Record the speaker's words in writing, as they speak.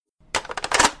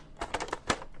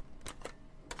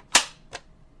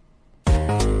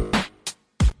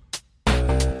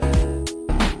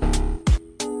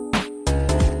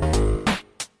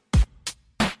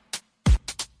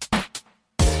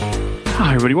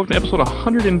everybody. Welcome to episode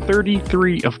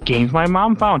 133 of Games My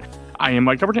Mom Found. I am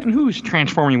Mike Dumberton, and who's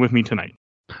transforming with me tonight?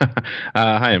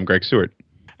 Hi, I'm Greg Stewart.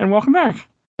 And welcome back.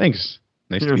 Thanks.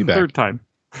 Nice to be back. Third time.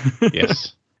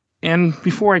 Yes. And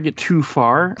before I get too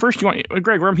far, first,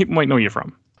 Greg, where people might know you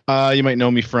from? You might know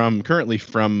me currently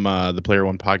from the Player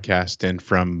One podcast and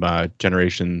from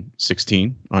Generation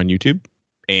 16 on YouTube.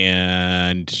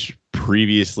 And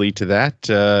previously to that,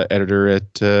 editor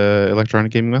at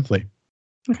Electronic Gaming Monthly.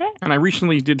 Okay. And I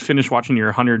recently did finish watching your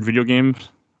 100 video games,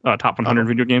 top 100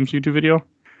 video games YouTube video.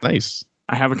 Nice.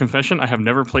 I have a confession. I have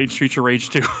never played Streets of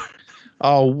Rage 2.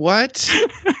 Oh, what?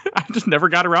 I just never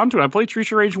got around to it. I played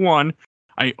Streets of Rage 1.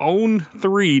 I own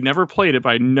 3, never played it, but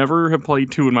I never have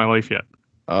played 2 in my life yet.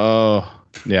 Oh,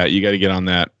 yeah, you got to get on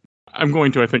that. I'm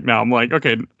going to, I think, now. I'm like,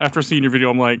 okay, after seeing your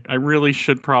video, I'm like, I really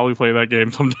should probably play that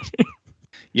game someday.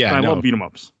 Yeah, I love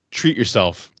beat-em-ups. Treat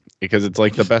yourself, because it's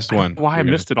like the best one. Why I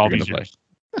missed it all these years.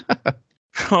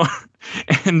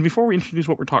 And before we introduce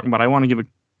what we're talking about, I want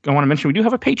to mention we do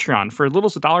have a Patreon. For as little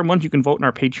as $1 a month, you can vote in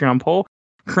our Patreon poll.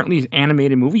 Currently, it's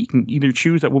animated movie. You can either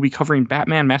choose that we'll be covering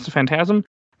Batman, Massive Phantasm,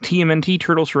 TMNT,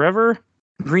 Turtles Forever,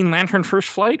 Green Lantern First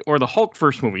Flight, or the Hulk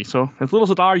first movie. So as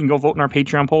little as $1, you can go vote in our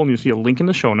Patreon poll, and you'll see a link in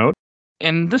the show note.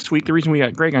 And this week, the reason we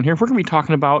got Greg on here, we're going to be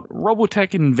talking about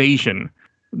Robotech Invasion,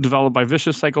 developed by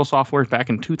Vicious Cycle Software back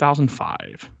in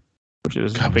 2005. Which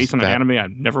is based on an anime I've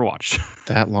never watched.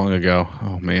 That long ago.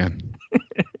 Oh, man.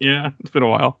 Yeah, it's been a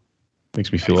while.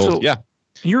 Makes me feel old. Yeah.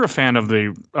 You're a fan of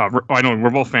the, I know we're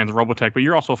both fans of Robotech, but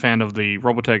you're also a fan of the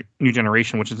Robotech New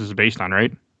Generation, which this is based on,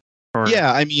 right?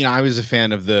 Yeah, I mean, I was a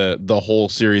fan of the whole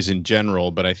series in general,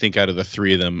 but I think out of the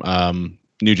three of them,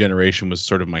 New Generation was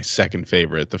sort of my second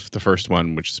favorite. The first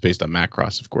one, which is based on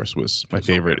Macross, of course, was my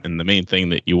favorite and the main thing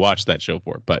that you watch that show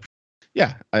for. But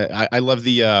yeah, I love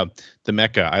the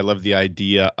mecha. I love the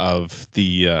idea of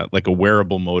the like a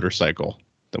wearable motorcycle.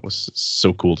 That was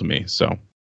so cool to me. So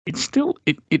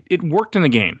it worked in the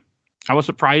game. I was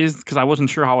surprised because I wasn't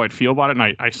sure how I'd feel about it,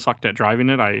 and I sucked at driving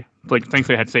it.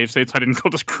 Thankfully I had save states. I didn't go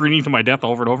just careening to my death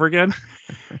over and over again.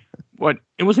 But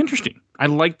it was interesting. I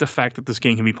liked the fact that this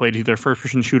game can be played either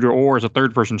first-person shooter or as a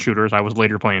third-person shooter, as I was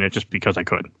later playing it just because I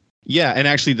could. Yeah, and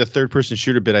actually the third-person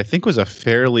shooter bit, I think, was a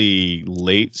fairly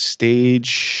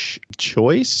late-stage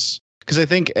choice. Because I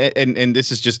think, and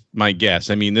this is just my guess,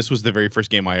 I mean, this was the very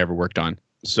first game I ever worked on.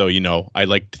 So, I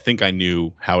like to think I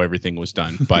knew how everything was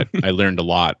done, but I learned a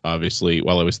lot, obviously,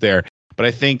 while I was there. But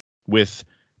I think with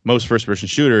most first-person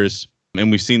shooters,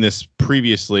 and we've seen this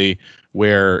previously,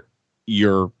 where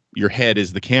your head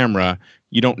is the camera,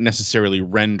 you don't necessarily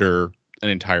render an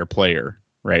entire player,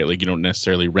 right? Like you don't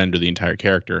necessarily render the entire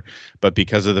character, but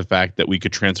because of the fact that we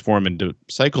could transform into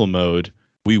cycle mode,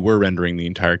 we were rendering the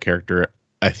entire character,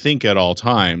 I think, at all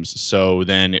times. So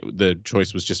then the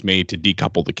choice was just made to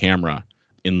decouple the camera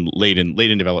late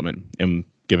in development and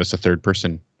give us a third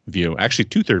person view. Actually,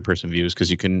 2 third person views, because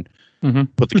you can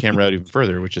put the camera out even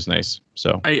further, which is nice.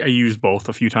 So I used both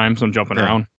a few times. I'm jumping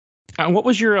around. What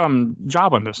was your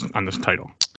job on this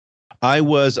title? I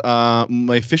was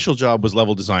my official job was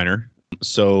level designer,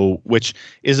 so which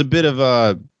is a bit of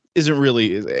a it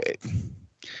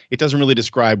doesn't really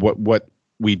describe what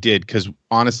we did, because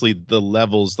honestly the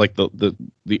levels, like the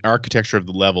architecture of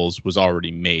the levels was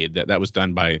already made. That was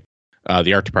done by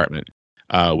the art department,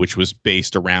 which was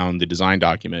based around the design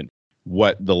document.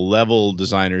 What the level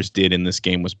designers did in this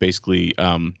game was basically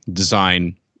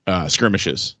design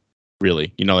skirmishes.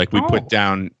 Really, we put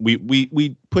down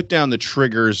we put down the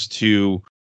triggers to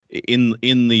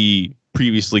in the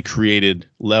previously created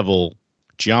level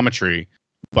geometry,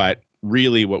 but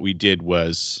really what we did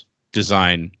was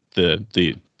design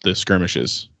the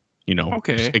skirmishes.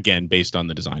 Again, based on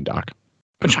the design doc,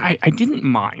 which I didn't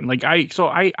mind.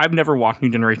 I've never watched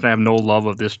New Generation. I have no love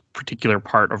of this particular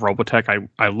part of Robotech.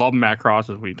 I love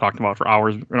Macross, as we talked about for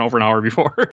hours and over an hour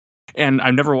before. And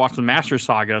I've never watched the Master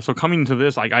Saga, so coming to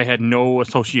this, I had no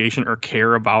association or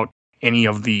care about any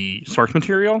of the source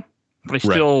material. But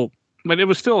it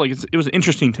was still it was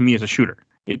interesting to me as a shooter.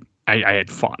 I had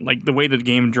fun, like the way the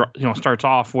game starts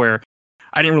off, where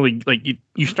I didn't really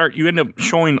you end up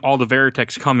showing all the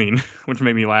Veritechs coming, which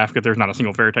made me laugh because there's not a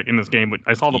single Veritech in this game. But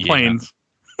I saw the planes.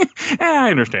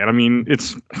 I understand. I mean,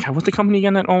 it's what's the company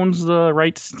again that owns the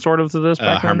rights sort of to this?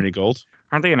 Harmony Gold.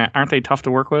 Aren't they tough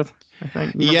to work with? I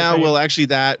think. Yeah, well, actually,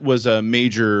 that was a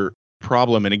major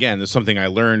problem. And again, there's something I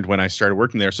learned when I started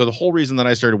working there. So the whole reason that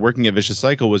I started working at Vicious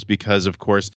Cycle was because, of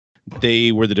course,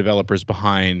 they were the developers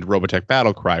behind Robotech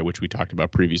Battlecry, which we talked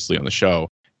about previously on the show.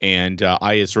 And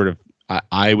I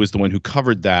was the one who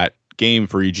covered that game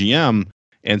for EGM.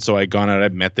 And so I'd gone out,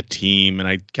 I'd met the team, and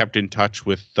I kept in touch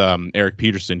with Eric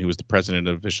Peterson, who was the president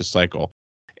of Vicious Cycle.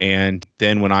 And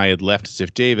then when I had left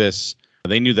Ziff Davis,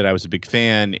 they knew that I was a big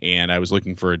fan and I was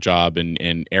looking for a job.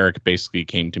 And Eric basically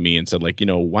came to me and said, like,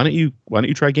 why don't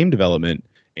you try game development,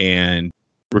 and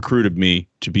recruited me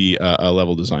to be a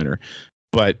level designer.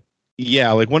 But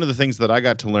yeah, like one of the things that I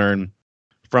got to learn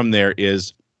from there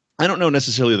is I don't know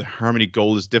necessarily that Harmony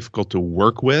Gold is difficult to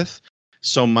work with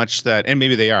so much that, and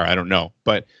maybe they are, I don't know,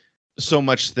 but so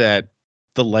much that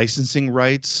the licensing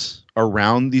rights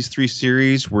around these three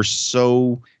series were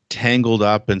so tangled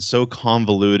up and so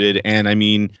convoluted. And I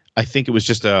mean, I think it was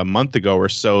just a month ago or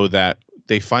so that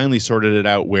they finally sorted it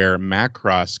out where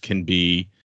Macross can be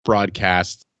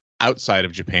broadcast outside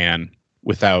of Japan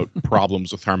without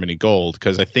problems with Harmony Gold,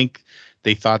 because I think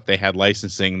they thought they had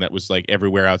licensing that was like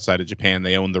everywhere outside of Japan.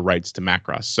 They owned the rights to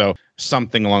Macross. So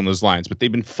something along those lines. But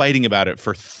they've been fighting about it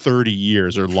for 30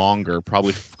 years or longer,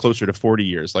 probably closer to 40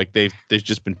 years. Like they've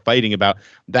just been fighting about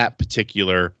that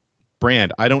particular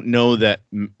brand. I don't know that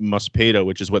Mospedo,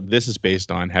 which is what this is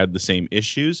based on, had the same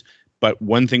issues. But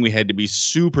one thing we had to be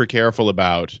super careful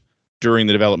about during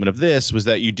the development of this was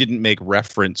that you didn't make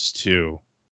reference to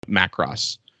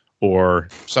Macross or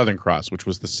Southern Cross, which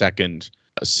was the second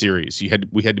series.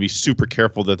 We had to be super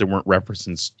careful that there weren't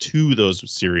references to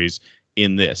those series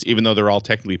in this, even though they're all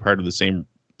technically part of the same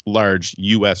large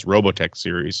U.S. Robotech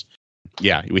series.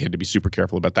 Yeah, we had to be super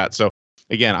careful about that. So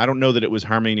again, I don't know that it was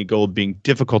Harmony Gold being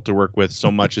difficult to work with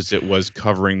so much as it was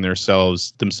covering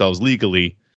themselves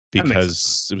legally,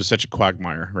 because it was such a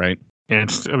quagmire, right? And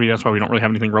that's why we don't really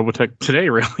have anything Robotech today,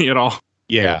 really, at all.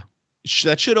 Yeah.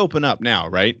 That should open up now,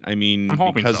 right? I mean,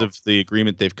 because of the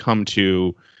agreement they've come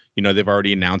to, they've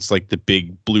already announced like the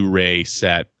big Blu-ray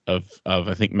set of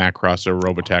I think Macross or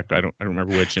Robotech. I don't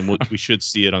remember which, and we should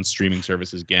see it on streaming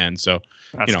services again. So,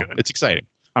 that's good. It's exciting.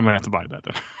 I'm gonna have to buy that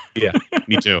then. Yeah,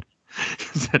 me too.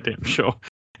 It's that damn show.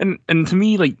 And to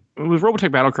me, like with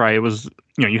Robotech Battlecry, it was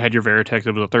you had your Veritex.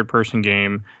 It was a third-person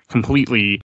game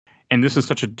completely, and this is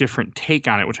such a different take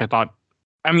on it, which I thought.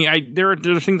 I mean, there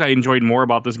are things I enjoyed more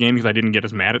about this game because I didn't get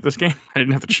as mad at this game. I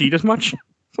didn't have to cheat as much,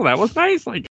 so that was nice.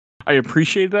 Like, I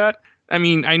appreciate that. I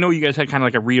mean, I know you guys had kind of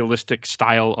like a realistic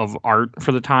style of art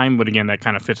for the time, but again, that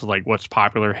kind of fits with like what's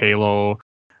popular, Halo,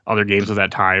 other games of that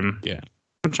time. Yeah.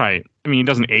 Which I mean, it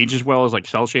doesn't age as well as like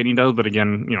cell shading does, but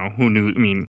again, who knew? I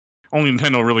mean, only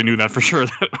Nintendo really knew that for sure.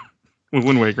 That with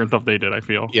Wind Waker and stuff they did, I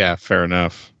feel. Yeah, fair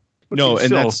enough. But no,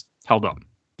 and that's held up.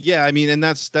 Yeah, I mean, and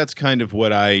that's kind of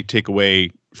what I take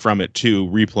away from it too.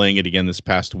 Replaying it again this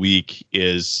past week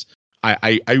is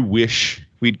I wish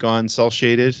we'd gone cell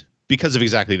shaded because of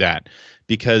exactly that.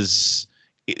 Because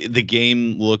the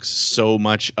game looks so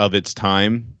much of its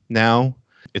time now.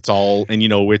 It's all, and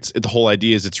the whole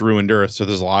idea is it's ruined Earth, so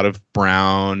there's a lot of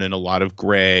brown and a lot of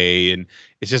gray, and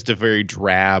it's just a very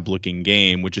drab looking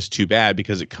game, which is too bad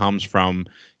because it comes from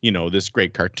this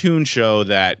great cartoon show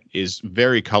that is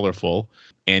very colorful.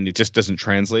 And it just doesn't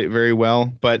translate very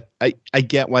well. But I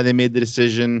get why they made the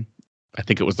decision. I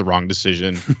think it was the wrong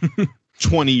decision.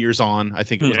 20 years on, I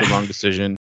think it was the wrong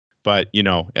decision. But,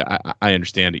 I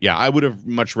understand it. Yeah, I would have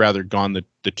much rather gone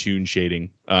the toon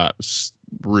shading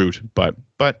route. But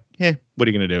yeah, what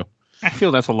are you going to do? I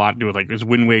feel that's a lot to do with like this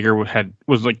Wind Waker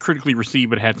was like critically received,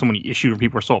 but had so many issues where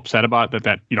people were so upset about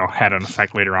that had an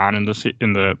effect later on in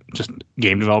the just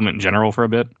game development in general for a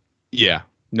bit. Yeah,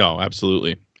 no,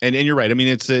 absolutely. And you're right. I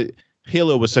mean,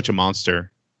 Halo was such a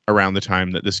monster around the time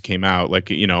that this came out.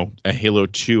 Like, a Halo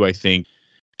 2, I think,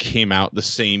 came out the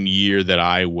same year that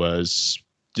I was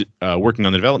working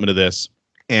on the development of this.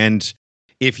 And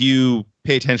if you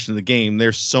pay attention to the game,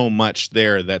 there's so much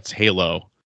there that's Halo,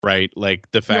 right? Like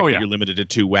the fact that you're limited to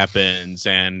 2 weapons.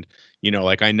 And,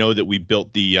 like I know that we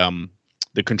built the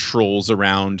controls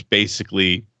around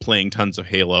basically playing tons of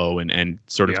Halo and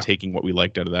sort of taking what we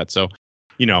liked out of that. So,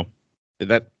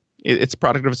 that it's a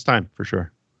product of its time for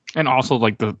sure. And also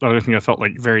like the other thing that felt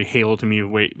like very Halo to me,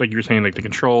 like you were saying, like the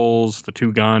controls, the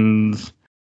 2 guns,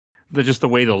 the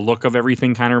way the look of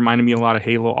everything kind of reminded me a lot of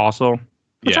Halo also,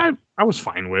 which I was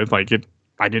fine with. Like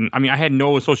I had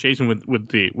no association with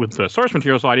the source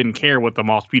material, so I didn't care what the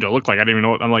Mospedo looked like. I didn't even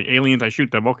know. I'm like, aliens, I shoot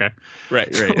them. Okay.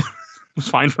 Right. So, it was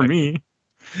fine for me.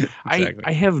 Exactly.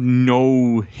 I have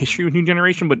no history with New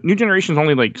Generation, but New Generation is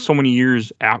only like so many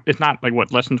years after. It's not like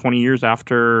less than 20 years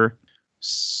after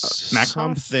Macross?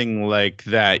 Something like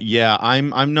that. Yeah,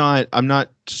 I'm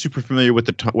not super familiar with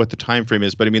what the time frame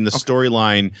is, but I mean the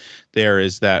storyline there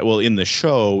is that, well, in the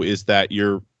show is that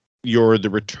you're the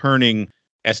returning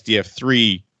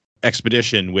SDF-3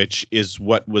 expedition, which is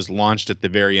what was launched at the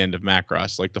very end of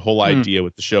Macross. Like the whole idea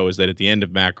with the show is that at the end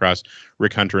of Macross,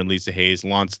 Rick Hunter and Lisa Hayes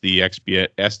launched the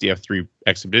SDF-3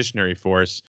 Expeditionary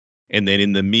Force, And then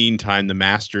in the meantime, the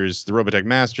Robotech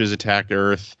Masters attack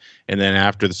Earth. And then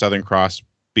after the Southern Cross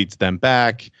beats them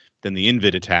back, then the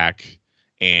Invid attack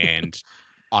and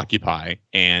occupy.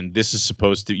 And this is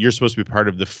you're supposed to be part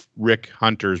of the Rick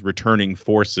Hunter's returning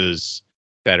forces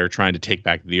that are trying to take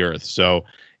back the Earth. So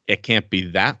it can't be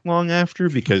that long after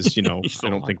because, I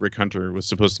don't think Rick Hunter was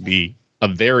supposed to be a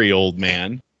very old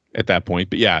man at that point.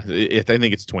 But yeah, I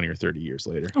think it's 20 or 30 years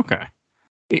later. Okay.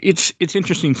 It's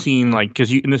interesting seeing, like, because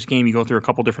in this game you go through a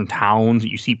couple different towns.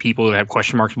 You see people that have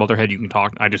question marks above their head. You can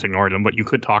talk. I just ignored them, but you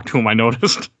could talk to them. I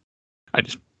noticed.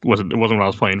 It wasn't what I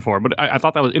was playing for. But I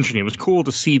thought that was interesting. It was cool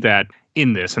to see that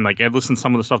in this. And like I listened to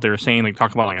some of the stuff they were saying. Like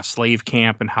talk about like a slave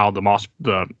camp and how the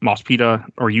Mospita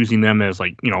are using them as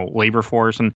like labor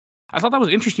force. And I thought that was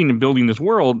interesting in building this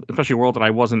world, especially a world that I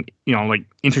wasn't like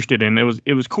interested in.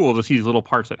 It was cool to see these little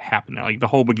parts that happen there, like the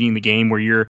whole beginning of the game where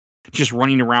you're just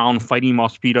running around fighting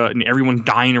Mospita and everyone's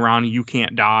dying around and you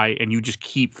can't die and you just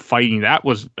keep fighting. I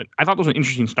thought that was an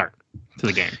interesting start to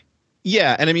the game.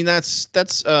 Yeah, and I mean that's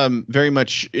very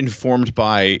much informed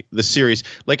by the series.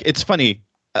 Like it's funny,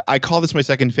 I call this my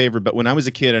second favorite, but when I was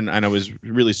a kid and I was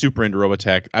really super into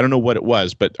Robotech, I don't know what it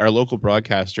was, but our local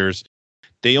broadcasters,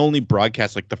 they only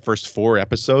broadcast like the first 4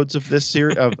 episodes of this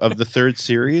series of the third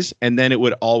series, and then it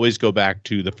would always go back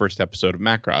to the first episode of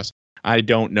Macross. I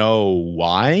don't know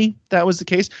why that was the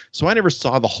case. So I never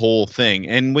saw the whole thing.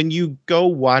 And when you go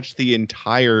watch the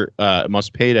entire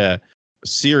Mospita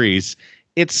series,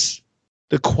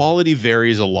 the quality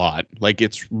varies a lot. Like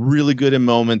it's really good in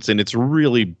moments and it's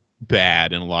really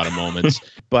bad in a lot of moments.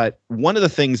 But one of the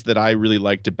things that I really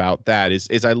liked about that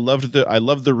is I love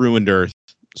the Ruined Earth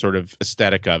sort of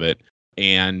aesthetic of it.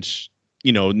 And,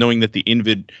 knowing that the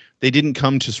Invid, they didn't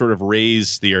come to sort of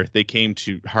raise the Earth. They came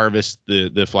to harvest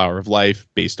the flower of life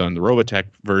based on the Robotech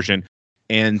version,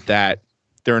 and that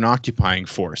they're an occupying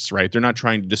force, right? They're not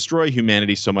trying to destroy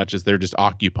humanity so much as they're just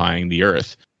occupying the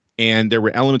Earth. And there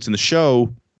were elements in the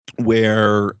show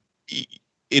where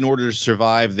in order to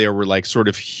survive, there were like sort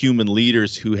of human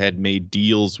leaders who had made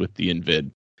deals with the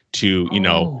Invid to,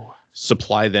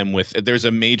 supply them with. There's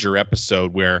a major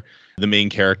episode where the main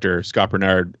character, Scott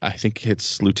Bernard, I think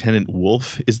it's Lieutenant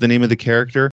Wolf is the name of the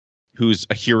character, who's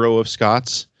a hero of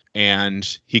Scott's.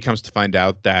 And he comes to find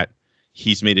out that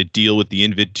he's made a deal with the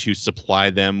Invid to supply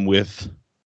them with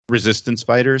resistance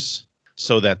fighters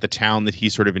so that the town that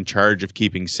he's sort of in charge of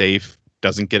keeping safe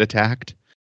doesn't get attacked.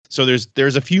 So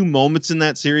there's a few moments in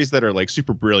that series that are like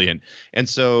super brilliant. And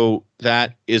so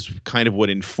that is kind of what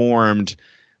informed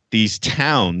these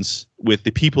towns with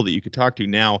the people that you could talk to.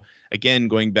 Now, again,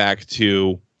 going back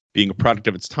to being a product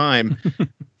of its time,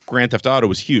 Grand Theft Auto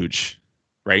was huge,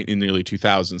 right? In the early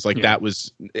 2000s. Like that was,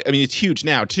 I mean, it's huge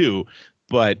now too,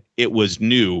 but it was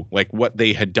new. Like what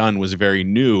they had done was very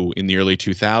new in the early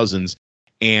 2000s.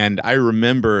 And I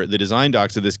remember the design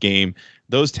docs of this game,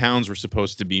 those towns were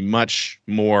supposed to be much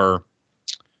more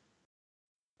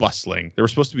bustling. There were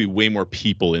supposed to be way more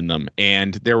people in them.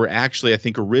 And there were actually, I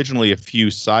think, originally a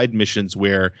few side missions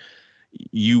where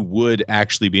you would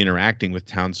actually be interacting with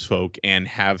townsfolk and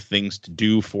have things to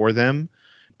do for them.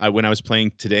 When I was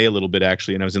playing today a little bit,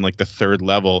 actually, and I was in like the 3rd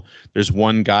level, there's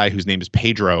one guy whose name is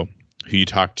Pedro who you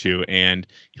talk to, and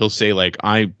he'll say like,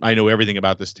 I know everything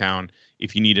about this town.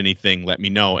 If you need anything, let me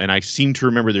know. And I seem to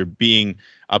remember there being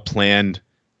a planned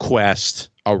quest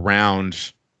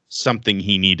around something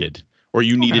he needed, or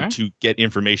you needed to get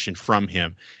information from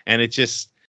him. And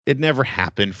it never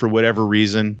happened for whatever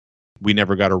reason. We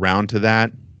never got around to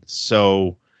that.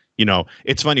 So,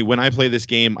 it's funny when I play this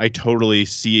game, I totally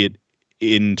see it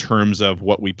in terms of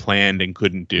what we planned and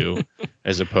couldn't do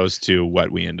as opposed to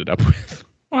what we ended up with.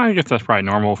 Well, I guess that's probably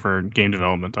normal for game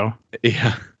development though.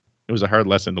 Yeah. It was a hard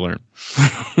lesson to learn.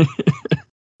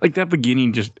 Like that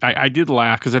beginning, I did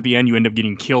laugh because at the end you end up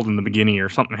getting killed in the beginning or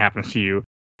something happens to you.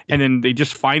 And then they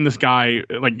just find this guy,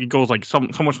 like it goes like so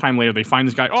much time later, they find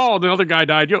this guy. Oh, the other guy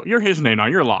died. You're his name now.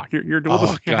 You're locked.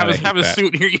 Have a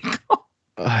suit. Here you go.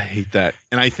 I hate that.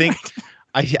 And I think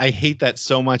I hate that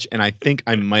so much. And I think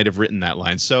I might have written that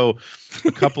line. So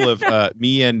a couple of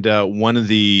me and one of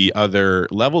the other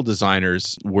level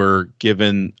designers were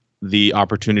given the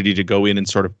opportunity to go in and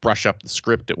sort of brush up the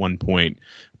script at one point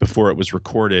before it was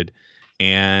recorded.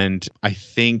 And I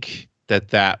think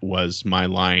that was my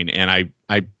line. And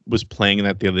I was playing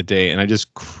that the other day and I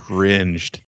just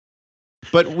cringed.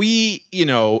 But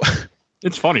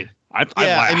it's funny.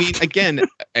 I mean, again,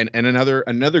 and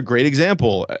another great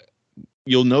example,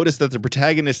 you'll notice that the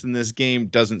protagonist in this game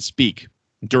doesn't speak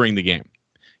during the game.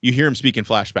 You hear him speak in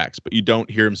flashbacks, but you don't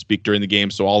hear him speak during the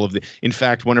game. So in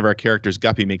fact, one of our characters,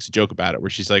 Guppy, makes a joke about it where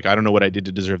she's like, I don't know what I did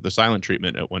to deserve the silent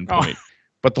treatment at one point.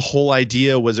 But the whole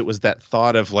idea was it was that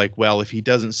thought of like, well, if he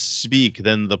doesn't speak,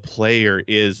 then the player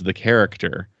is the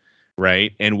character,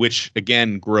 right? And which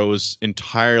again grew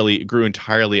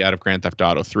entirely out of Grand Theft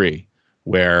Auto 3,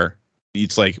 where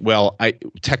it's like, well,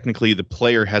 technically the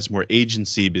player has more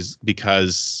agency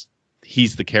because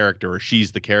he's the character or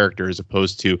she's the character, as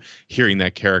opposed to hearing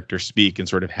that character speak and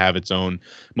sort of have its own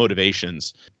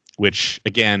motivations, which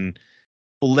again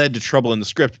led to trouble in the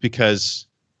script because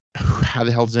how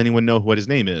the hell does anyone know what his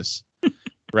name is?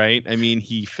 Right? I mean,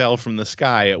 he fell from the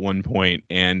sky at one point,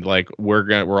 and like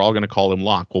we're all gonna call him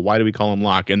Locke. Well, why do we call him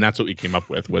Locke? And that's what we came up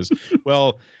with was,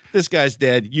 well, this guy's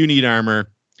dead. You need armor.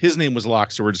 His name was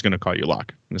Locke, so we're just gonna call you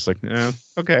Locke. And it's like,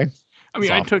 okay. I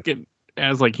mean, I took it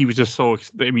as like he was just so.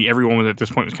 I mean, everyone was at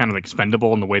this point was kind of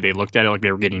expendable in the way they looked at it, like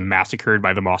they were getting massacred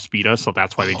by the Mospeada, so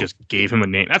that's why they just gave him a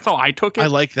name. That's how I took it. I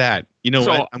like that. You know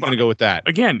what? I'm gonna go with that.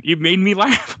 Again, it made me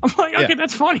laugh. I'm like, okay,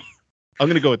 that's funny. I'm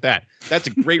going to go with that. That's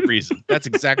a great reason. That's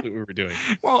exactly what we were doing.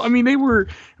 Well, I mean,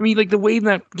 like the way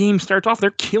that game starts off, they're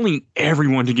killing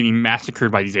everyone to getting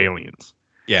massacred by these aliens.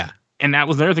 Yeah. And that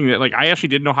was another thing that, like, I actually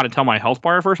didn't know how to tell my health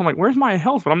bar at first. I'm like, where's my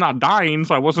health? But I'm not dying,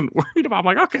 so I wasn't worried about it.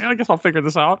 I'm like, okay, I guess I'll figure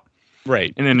this out.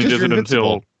 Right. And then it isn't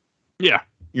until... Yeah.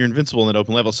 You're invincible in that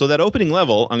open level. So that opening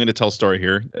level, I'm going to tell a story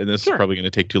here, and this is probably going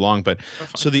to take too long, but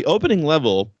so the opening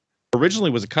level originally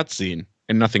was a cutscene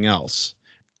and nothing else.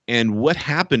 And what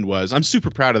happened was, I'm super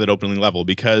proud of that opening level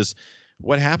because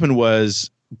what happened was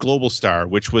Global Star,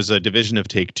 which was a division of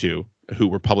Take-Two, who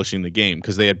were publishing the game,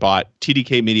 because they had bought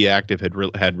TDK Media Active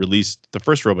had released the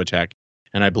first Robotech,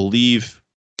 and I believe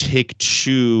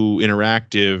Take-Two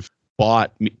Interactive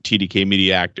bought TDK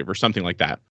Media Active or something like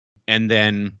that. And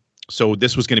then, so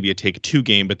this was going to be a Take-Two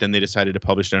game, but then they decided to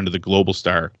publish it under the Global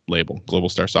Star label, Global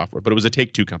Star Software, but it was a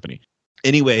Take-Two company.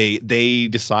 Anyway, they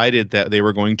decided that they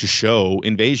were going to show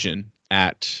Invasion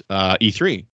at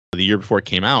E3 the year before it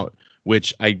came out,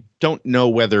 which I don't know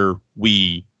whether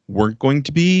we weren't going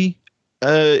to be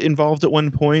involved at one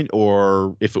point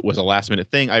or if it was a last minute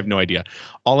thing. I have no idea.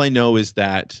 All I know is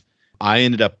that I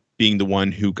ended up being the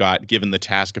one who got given the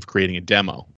task of creating a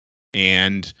demo.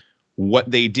 And what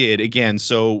they did, again,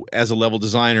 so as a level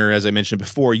designer, as I mentioned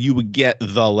before, you would get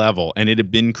the level and it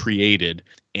had been created,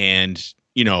 and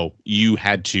you know, you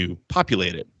had to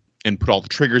populate it and put all the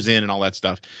triggers in and all that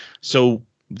stuff. So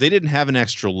they didn't have an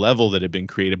extra level that had been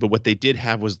created, but what they did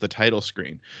have was the title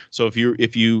screen. So if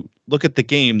you look at the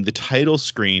game, the title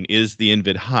screen is the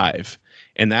Invid Hive,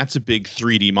 and that's a big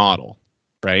 3D model,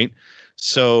 right?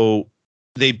 So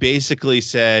they basically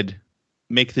said,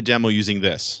 make the demo using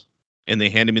this. And they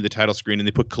handed me the title screen and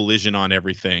they put collision on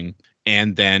everything.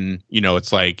 And then, you know,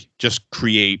 it's like, just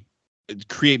create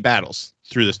battles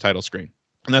through this title screen.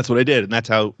 And that's what I did, and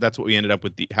that's what we ended up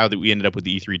with the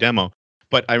E3 demo.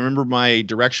 But I remember my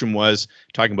direction was,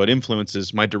 talking about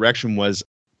influences, my direction was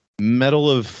Medal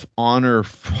of Honor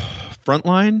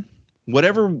Frontline,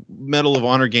 whatever Medal of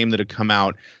Honor game that had come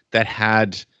out that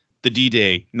had the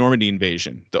D-Day Normandy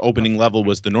invasion. The opening level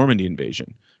was the Normandy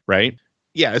invasion, right?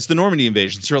 Yeah, it's the Normandy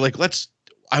invasion. So we're like,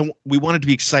 we want it to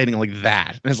be exciting like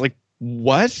that. And it's like,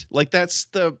 what? Like that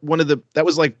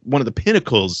was like one of the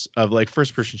pinnacles of like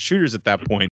first person shooters at that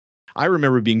point. I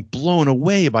remember being blown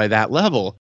away by that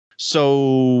level.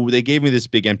 So they gave me this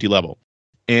big empty level.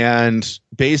 And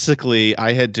basically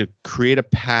I had to create a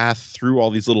path through all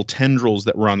these little tendrils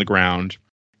that were on the ground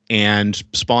and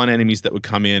spawn enemies that would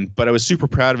come in. But I was super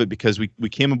proud of it because we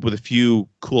came up with a few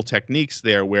cool techniques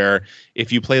there where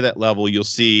if you play that level, you'll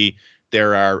see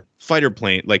there are fighter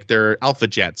plane, like there are alpha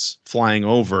jets flying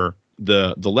over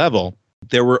the level.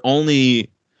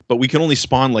 But we can only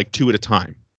spawn like 2 at a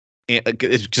time. And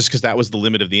it's just because that was the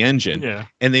limit of the engine. Yeah.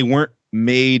 And they weren't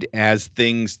made as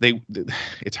things,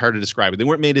 it's hard to describe it. They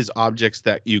weren't made as objects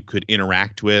that you could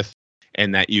interact with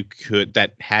and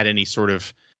that had any sort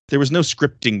of, there was no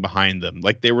scripting behind them.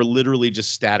 Like they were literally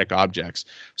just static objects.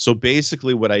 So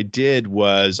basically what I did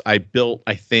was I built,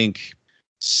 I think,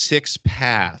 6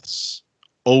 paths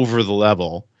over the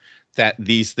level that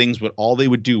these things all they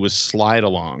would do was slide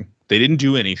along. They didn't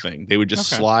do anything. They would just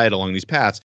slide along these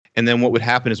paths. And then what would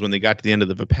happen is when they got to the end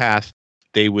of the path,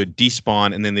 they would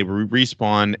despawn and then they would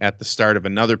respawn at the start of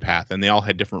another path, and they all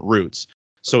had different routes.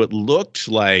 So it looked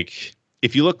like,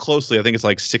 if you look closely, I think it's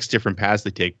like 6 different paths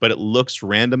they take, but it looks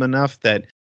random enough that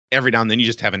every now and then you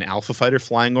just have an alpha fighter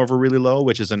flying over really low,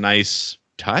 which is a nice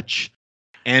touch.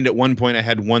 And at one point I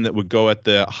had one that would go at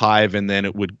the hive and then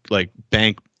it would like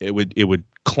bank, it would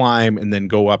climb and then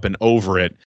go up and over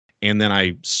it. And then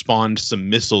I spawned some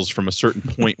missiles from a certain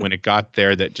point when it got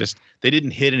there that just, they didn't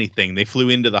hit anything. They flew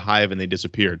into the hive and they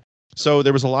disappeared. So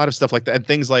there was a lot of stuff like that. And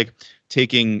things like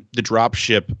taking the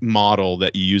dropship model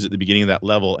that you use at the beginning of that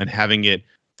level and having it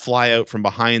fly out from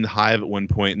behind the hive at one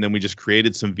point, and then we just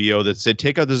created some VO that said,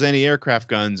 take out those anti-aircraft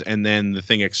guns, and then the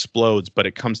thing explodes, but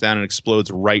it comes down and explodes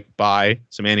right by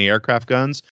some anti-aircraft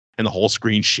guns, and the whole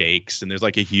screen shakes, and there's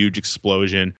like a huge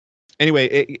explosion.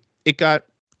 Anyway, it got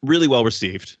really well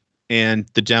received, and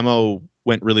the demo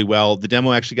went really well. The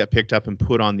demo actually got picked up and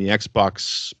put on the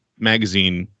Xbox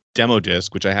Magazine demo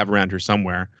disc, which I have around here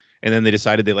somewhere. And then they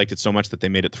decided they liked it so much that they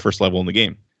made it the first level in the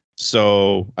game.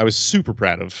 So I was super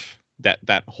proud of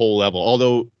that whole level.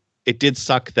 Although it did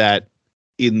suck that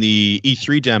in the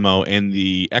E3 demo and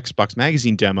the Xbox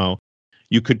Magazine demo,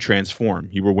 you could transform.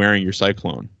 You were wearing your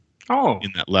Cyclone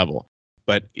in that level.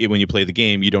 But when you play the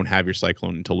game, you don't have your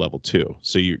Cyclone until level 2.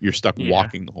 So you're stuck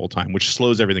walking the whole time, which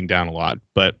slows everything down a lot.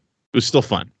 But it was still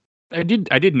fun. I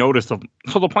did notice so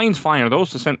the planes flying, are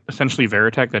those essentially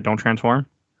Veritech that don't transform,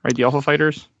 right? The Alpha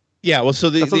Fighters? Yeah, well, so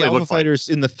the Alpha Fighters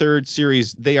in the third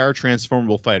series, they are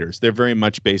transformable fighters. They're very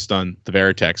much based on the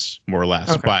Veritechs, more or less.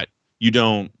 Okay. But you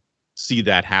don't see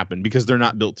that happen because they're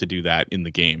not built to do that in the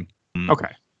game.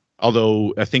 Okay.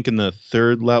 Although I think in the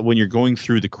third level, when you're going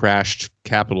through the crashed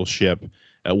capital ship,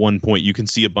 at one point you can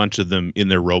see a bunch of them in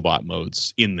their robot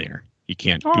modes in there. You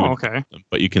can't do it, with them,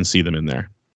 but you can see them in there.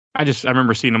 I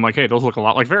remember seeing them like, hey, those look a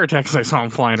lot like Veritechs. I saw them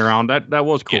flying around. That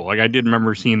was cool. Yeah. Like I did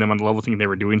remember seeing them on the level thinking they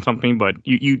were doing something, but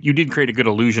you did create a good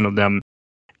illusion of them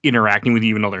interacting with you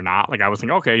even though they're not. Like I was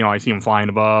thinking, okay, I see them flying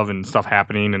above and stuff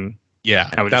happening, and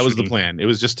that was the plan. It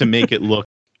was just to make it look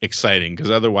exciting because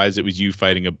otherwise it was you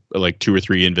fighting like 2 or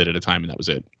 3 Invid at a time, and that was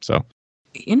it. So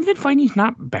Invid fighting's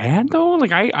not bad though.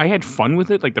 Like I had fun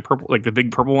with it. Like the purple, like the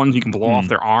big purple ones, you can blow off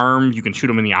their arms, you can shoot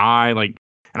them in the eye, like.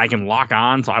 And I can lock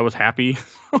on, so I was happy.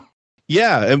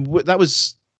 Yeah, and that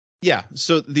was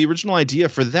So the original idea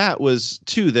for that was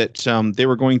too that they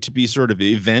were going to be sort of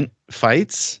event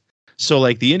fights. So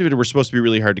like the Invid were supposed to be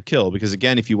really hard to kill because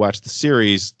again, if you watch the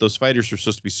series, those fighters were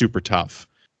supposed to be super tough,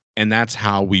 and that's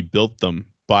how we built them.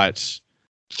 But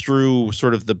through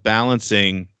sort of the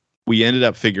balancing, we ended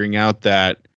up figuring out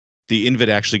that the Invid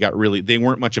actually they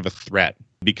weren't much of a threat.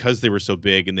 Because they were so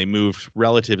big and they moved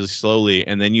relatively slowly,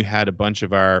 and then you had a bunch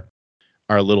of our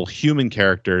little human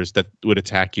characters that would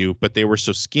attack you, but they were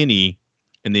so skinny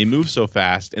and they moved so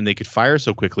fast and they could fire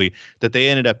so quickly that they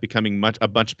ended up becoming a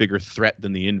much bigger threat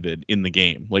than the Invid in the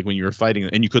game. Like when you were fighting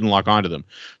them, and you couldn't lock onto them.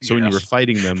 So when you were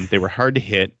fighting them, they were hard to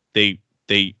hit. They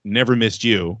never missed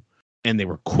you, and they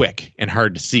were quick and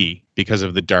hard to see because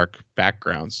of the dark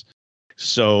backgrounds.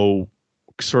 So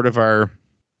sort of our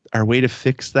way to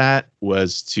fix that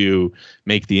was to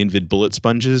make the Invid bullet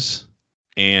sponges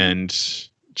and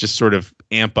just sort of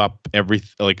amp up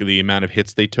the amount of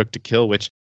hits they took to kill,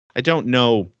 which I don't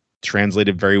know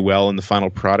translated very well in the final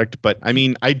product, but I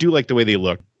mean, I do like the way they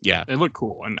look. Yeah. They look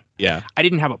cool. And yeah, I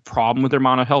didn't have a problem with their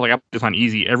amount of health. Like I put this on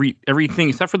easy. Everything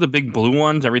except for the big blue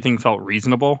ones, everything felt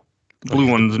reasonable. The blue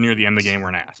ones near the end of the game were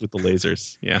an ass. With the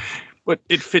lasers. Yeah. But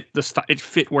it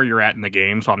fit where you're at in the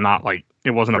game, so I'm not like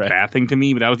it wasn't a bad thing to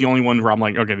me. But that was the only one where I'm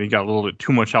like, okay, they got a little bit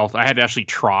too much health. I had to actually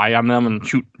try on them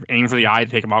and aim for the eye to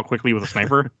take them out quickly with a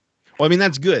sniper. Well, I mean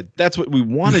that's good. That's what we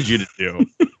wanted you to do.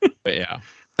 But yeah,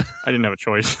 I didn't have a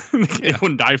choice. It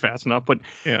wouldn't die fast enough. But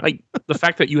like the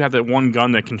fact that you have that one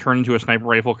gun that can turn into a sniper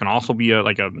rifle can also be a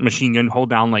machine gun.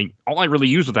 Hold down. Like all I really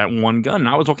used was that one gun. And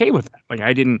I was okay with that. Like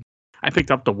I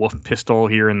picked up the Wolf pistol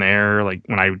here and there, like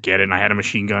when I would get it, and I had a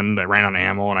machine gun that ran on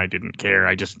ammo, and I didn't care.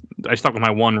 I stuck with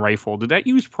my one rifle. Did that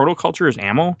use protoculture as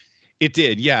ammo? It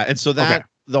did, yeah. And so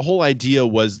the whole idea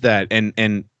was that,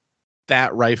 and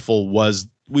that rifle was,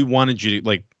 we wanted you to,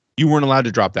 like, you weren't allowed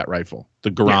to drop that rifle, the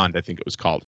Garand, I think it was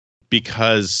called,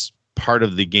 because part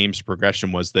of the game's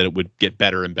progression was that it would get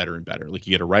better and better and better. Like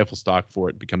you get a rifle stock for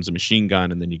it, becomes a machine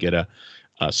gun, and then you get a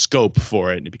scope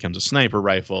for it, and it becomes a sniper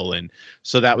rifle. And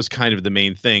so that was kind of the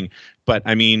main thing. But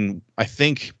I mean, I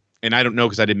think, and I don't know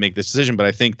because I didn't make this decision, but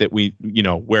I think that we,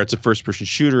 where it's a first person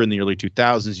shooter in the early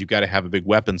 2000s, you've got to have a big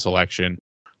weapon selection.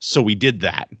 So we did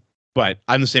that. But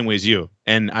I'm the same way as you.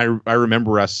 And I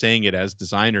remember us saying it as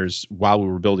designers while we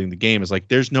were building the game, is like,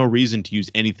 there's no reason to use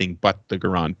anything but the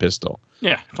Garand pistol.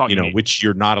 Yeah. Which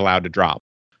you're not allowed to drop.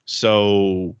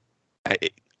 So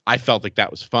I felt like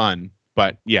that was fun.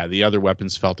 But yeah, the other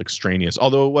weapons felt extraneous.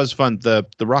 Although it was fun. The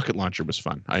rocket launcher was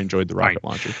fun. I enjoyed the rocket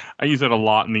launcher. I use it a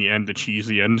lot in the end to cheese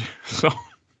the end. So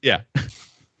yeah.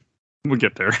 We'll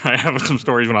get there. I have some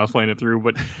stories when I was playing it through.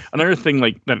 But another thing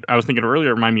like that I was thinking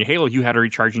earlier, reminded me of Halo, you had a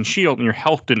recharging shield and your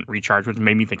health didn't recharge, which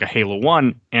made me think of Halo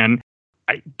 1. And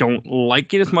I don't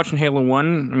like it as much in Halo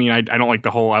 1. I mean, I don't like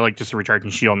I like just a recharging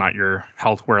shield, not your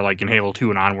health, where like in Halo 2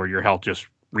 and on, where your health just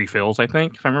refills, I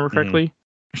think, if I remember correctly.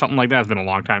 Or something like that. It's been a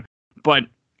long time. But,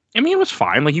 I mean, it was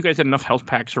fine. Like, you guys had enough health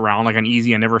packs around. Like, on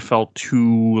easy, I never felt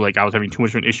too, like, I was having too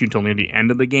much of an issue until near the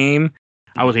end of the game.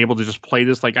 I was able to just play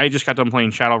this. Like, I just got done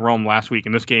playing Shadow Realm last week,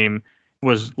 and this game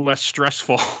was less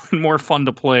stressful and more fun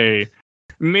to play.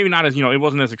 Maybe not as, it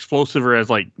wasn't as explosive or as,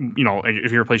 like,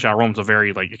 if you ever play Shadow Realm, it's a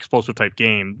very, like, explosive type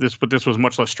game. But this was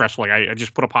much less stressful. Like, I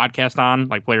just put a podcast on,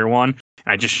 like, Player One,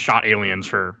 and I just shot aliens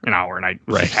for an hour, and I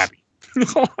was just happy.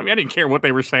 I mean, I didn't care what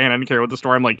they were saying. I didn't care what the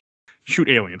story. I'm like, shoot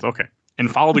aliens, okay. And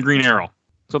follow the green arrow.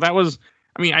 So that was,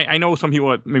 I mean, I know some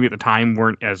people maybe at the time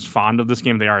weren't as fond of this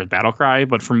game they are as Battlecry,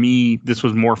 but for me, this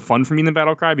was more fun for me than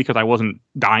Battlecry because I wasn't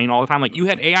dying all the time. Like, you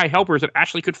had AI helpers that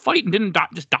actually could fight and didn't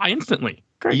just die instantly.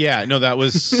 Great. Yeah, no, that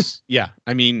was, yeah.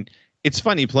 I mean, it's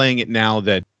funny playing it now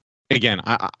that, again,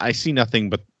 I see nothing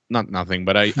but, not nothing,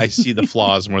 but I see the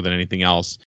flaws more than anything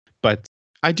else. But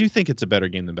I do think it's a better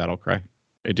game than Battlecry.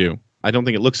 I do. I don't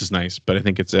think it looks as nice, but I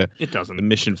think it doesn't. The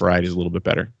mission variety is a little bit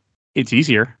better. It's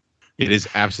easier. It is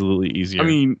absolutely easier. I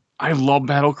mean, I love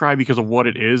Battlecry because of what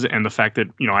it is and the fact that,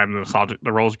 I have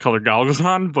the rose-colored goggles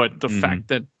on, but the fact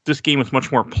that this game is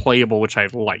much more playable, which I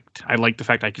liked. I liked the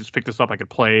fact I could just pick this up, I could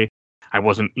play. I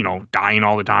wasn't, dying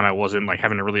all the time. I wasn't like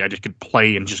having to really, I just could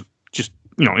play and just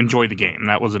enjoy the game. And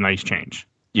that was a nice change.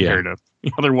 Yeah. Compared to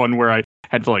the other one where I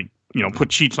had to put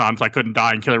cheats on so I couldn't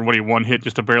die and kill everybody one hit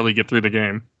just to barely get through the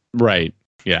game. Right.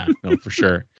 Yeah, no, for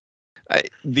sure.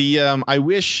 I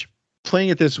wish playing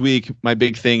it this week, my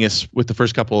big thing is with the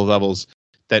first couple of levels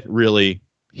that really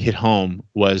hit home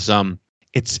was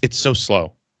it's so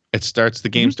slow. The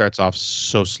game starts off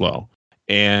so slow.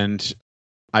 And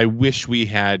I wish we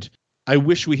had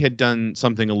done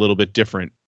something a little bit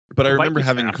different. But I remember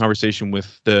having a conversation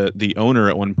with the owner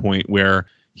at one point where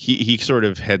he sort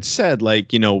of had said,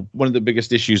 like, one of the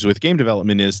biggest issues with game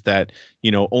development is that,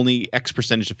 only X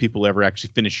percentage of people ever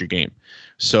actually finish your game.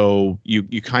 So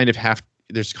you kind of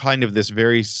there's kind of this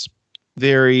very,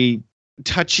 very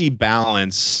touchy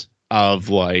balance of,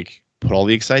 like, put all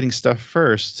the exciting stuff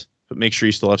first, but make sure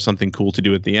you still have something cool to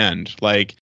do at the end.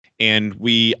 Like, and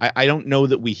I don't know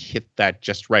that we hit that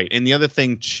just right. And the other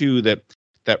thing too that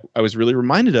I was really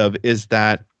reminded of is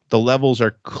that the levels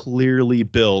are clearly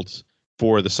built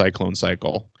for the Cyclone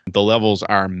cycle. The levels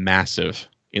are massive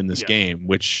in this game,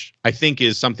 which I think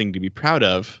is something to be proud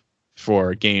of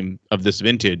for a game of this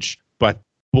vintage. But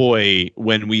boy,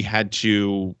 when we had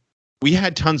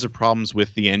tons of problems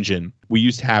with the engine. We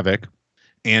used Havok.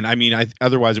 And I mean,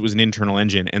 otherwise it was an internal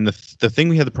engine. And the thing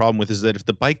we had the problem with is that if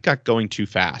the bike got going too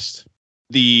fast,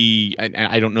 and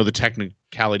I don't know the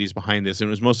technicalities behind this, and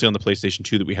it was mostly on the PlayStation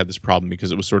 2 that we had this problem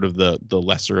because it was sort of the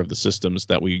lesser of the systems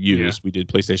that we used. Yeah. We did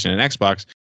PlayStation and Xbox.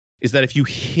 Is that if you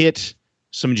hit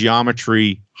some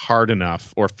geometry hard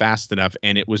enough or fast enough,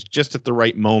 and it was just at the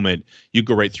right moment, you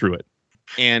go right through it.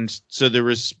 And so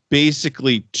there's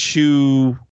basically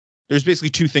two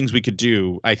things we could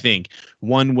do, I think.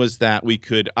 One was that we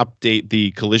could update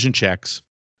the collision checks,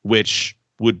 which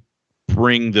would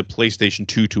bring the PlayStation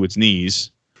 2 to its knees.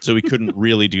 So we couldn't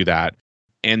really do that.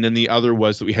 And then the other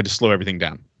was that we had to slow everything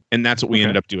down. And that's what we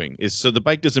ended up doing. Is so the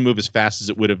bike doesn't move as fast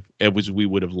as we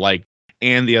would have liked.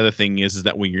 And the other thing is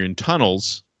that when you're in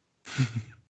tunnels,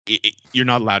 you're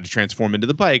not allowed to transform into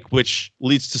the bike, which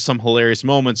leads to some hilarious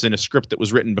moments in a script that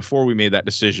was written before we made that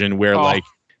decision where like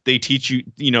they teach you,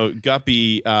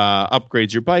 Guppy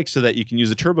upgrades your bike so that you can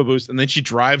use a turbo boost, and then she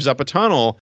drives up a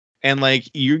tunnel and like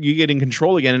you get in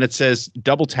control again, and it says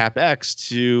double tap X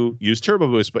to use turbo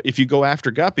boost. But if you go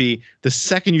after Guppy, the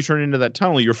second you turn into that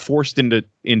tunnel, you're forced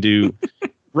into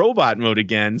robot mode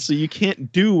again. So you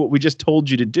can't do what we just told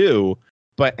you to do.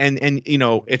 But and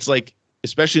it's like,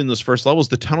 especially in those first levels,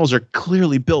 the tunnels are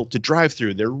clearly built to drive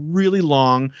through. They're really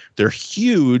long, they're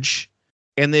huge,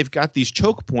 and they've got these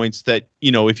choke points that,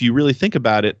 if you really think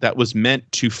about it, that was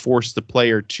meant to force the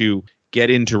player to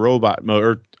get into robot mode,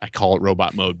 or I call it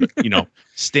robot mode, but,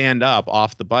 stand up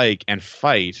off the bike and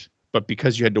fight. But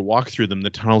because you had to walk through them, the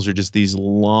tunnels are just these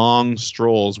long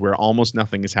strolls where almost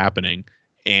nothing is happening.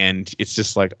 And it's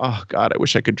just like, oh, God, I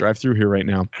wish I could drive through here right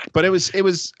now. But it was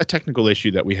a technical issue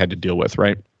that we had to deal with,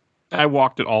 right? I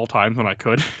walked at all times when I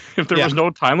could. If there was no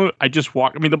time limit, I just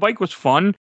walked. I mean, the bike was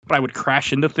fun, but I would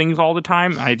crash into things all the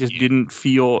time. I just didn't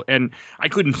feel, and I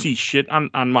couldn't see shit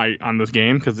on this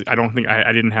game because I don't think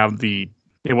I didn't have it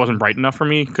wasn't bright enough for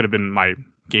me. Could have been my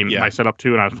game, my setup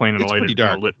too, and I was playing in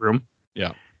a lit room.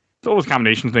 Yeah. So it was a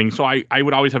combination thing. So I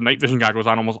would always have night vision goggles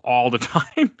on almost all the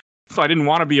time. So I didn't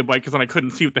want to be a bike because then I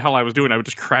couldn't see what the hell I was doing. I would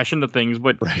just crash into things.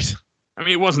 But right. I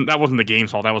mean, that wasn't the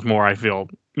game's fault. That was more, I feel,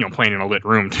 playing in a lit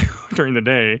room too, during the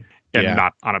day and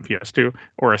not on a PS2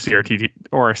 or a CRT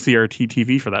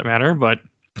TV for that matter. But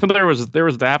So there was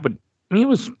that, but I mean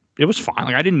it was fine.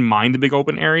 Like I didn't mind the big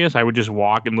open areas. I would just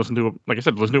walk and listen to like I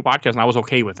said, listen to a podcast, and I was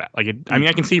okay with that. Like I mean,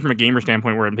 I can see from a gamer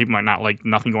standpoint where people might not like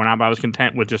nothing going on, but I was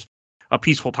content with just a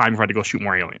peaceful time before I had to go shoot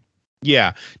more alien.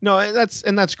 Yeah, no,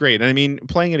 that's great. I mean,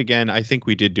 playing it again, I think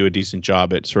we did do a decent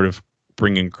job at sort of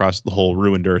bringing across the whole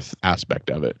ruined Earth aspect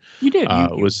of it. You did.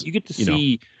 You get to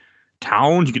see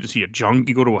towns. You get to see a junk.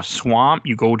 You go to a swamp.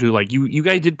 You go to like you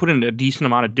guys did put in a decent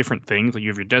amount of different things. Like you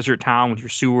have your desert town with your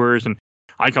sewers, and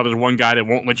I like how there's one guy that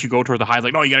won't let you go toward the highs.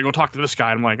 Like, no, you got to go talk to this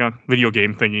guy. I'm like a video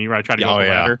game thingy where I try to go up the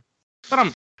ladder. But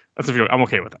I'm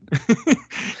okay with that.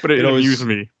 But it amused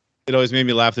me. It always made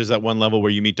me laugh. There's that one level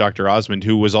where you meet Dr. Osmond,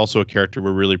 who was also a character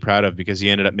we're really proud of because he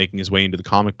ended up making his way into the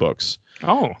comic books.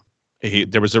 Oh.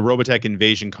 There was a Robotech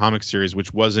Invasion comic series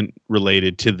which wasn't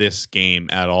related to this game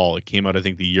at all. It came out, I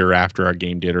think, the year after our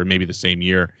game did, or maybe the same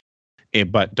year.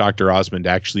 But Dr. Osmond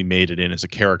actually made it in as a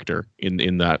character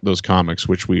in those comics,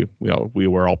 which we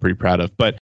were all pretty proud of.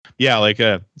 But yeah, like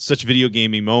such video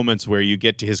gaming moments where you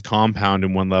get to his compound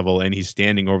in one level and he's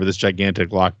standing over this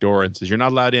gigantic locked door and says, "You're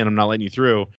not allowed in. I'm not letting you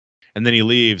through." And then he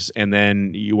leaves, and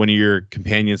then one of your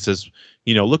companions says,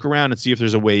 look around and see if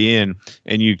there's a way in.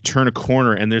 And you turn a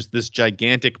corner, and there's this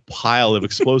gigantic pile of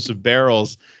explosive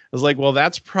barrels. I was like, well,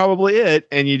 that's probably it.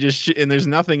 And you just and there's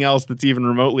nothing else that's even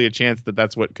remotely a chance that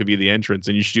that's what could be the entrance.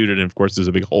 And you shoot it, and of course, there's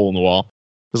a big hole in the wall.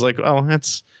 I was like, oh,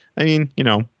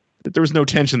 there was no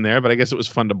tension there, but I guess it was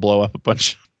fun to blow up a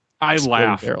bunch. I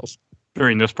laugh barrels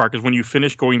during this part because when you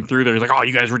finish going through there, it's like, oh,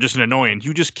 you guys were just an annoyance.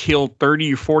 You just killed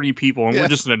 30 or 40 people and we're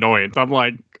just an annoyance. I'm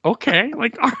like, okay,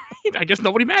 like, all right, I guess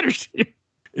nobody matters to you.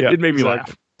 Yeah, it made me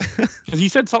laugh. Because he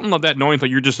said something of that annoyance, like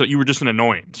you were just an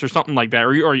annoyance or something like that,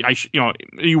 or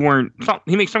you weren't.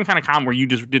 He makes some kind of comment where you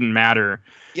just didn't matter.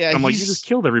 Yeah, and I'm like, you just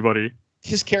killed everybody.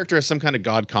 His character has some kind of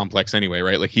god complex anyway,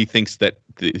 right? Like he thinks that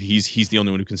he's the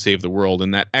only one who can save the world,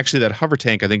 and that hover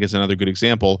tank I think is another good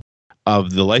example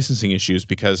of the licensing issues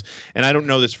because, and I don't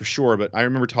know this for sure, but I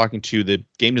remember talking to the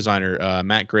game designer,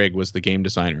 Matt Gregg was the game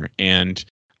designer, and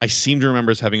I seem to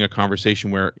remember us having a conversation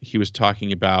where he was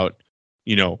talking about,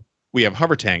 we have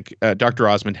hover tank. Dr.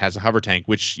 Osmond has a hover tank,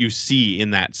 which you see in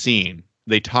that scene.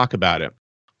 They talk about it.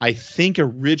 I think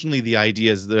originally the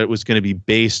idea is that it was going to be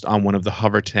based on one of the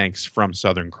hover tanks from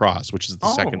Southern Cross, which is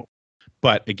the second.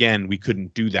 But again, we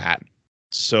couldn't do that.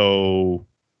 So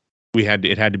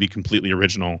it had to be completely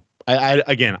original. I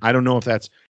don't know if that's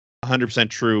 100%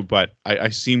 true, but I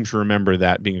seem to remember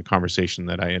that being a conversation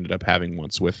that I ended up having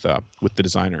once with the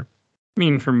designer. I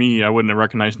mean, for me, I wouldn't have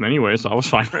recognized him anyway, so I was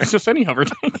fine. It's just any hover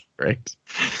tank. Right.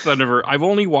 I've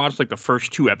only watched like the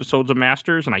first 2 episodes of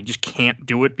Masters, and I just can't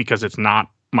do it because it's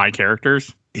not my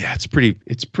characters. Yeah, it's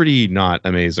pretty not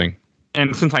amazing.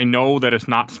 And since I know that it's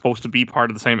not supposed to be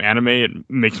part of the same anime, it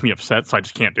makes me upset, so I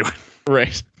just can't do it.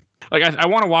 Right. Like, I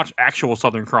want to watch actual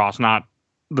Southern Cross, not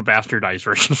the bastardized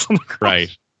version of Southern Cross.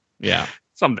 Right. Yeah.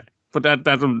 Someday. But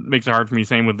that makes it hard for me.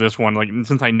 Same with this one. Like,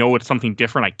 since I know it's something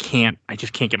different, I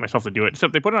just can't get myself to do it. So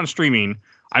if they put it on streaming,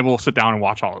 I will sit down and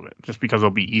watch all of it just because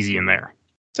it'll be easy in there.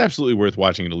 It's absolutely worth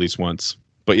watching it at least once.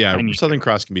 But yeah, Southern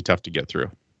Cross can be tough to get through.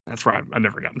 That's right. I've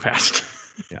never gotten past.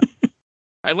 Yeah.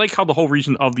 I like how the whole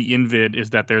reason of the Invid is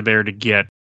that they're there to get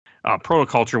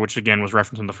protoculture, which again was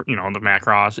referenced in the the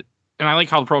Macross. And I like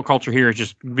how the protoculture here is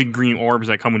just big green orbs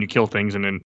that come when you kill things, and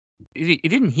then it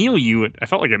didn't heal you. I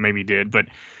felt like it maybe did, but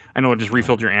I know it just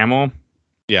refilled your ammo.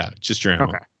 Yeah, just your ammo.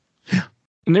 Okay.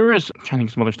 And there is, I'm trying to think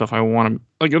of some other stuff I want to,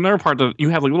 like another part that you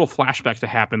have like little flashbacks that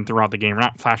happen throughout the game, or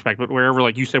not flashback, but wherever,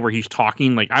 like you said, where he's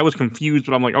talking, like I was confused,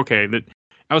 but I'm like, okay,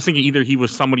 I was thinking either he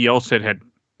was somebody else that had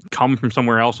come from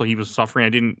somewhere else, so he was suffering.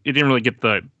 It didn't really get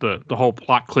the whole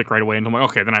plot click right away, and I'm like,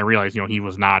 okay, then I realized, he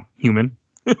was not human.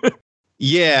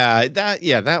 Yeah,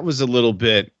 that was a little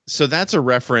bit. So that's a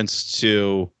reference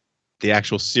to the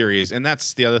actual series, and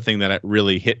that's the other thing that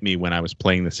really hit me when I was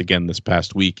playing this again this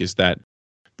past week is that,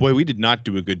 boy, we did not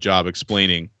do a good job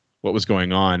explaining what was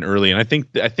going on early, and I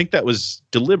think that was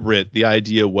deliberate. The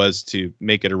idea was to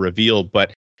make it a reveal,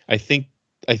 but I think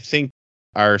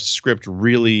our script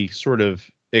really sort of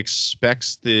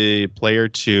expects the player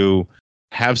to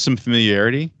have some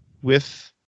familiarity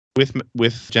with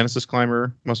Genesis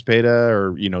Climber Mospeada,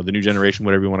 or the new generation,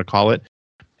 whatever you want to call it.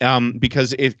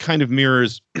 Because it kind of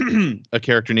mirrors a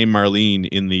character named Marlene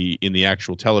in the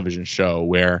actual television show,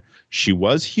 where she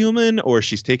was human or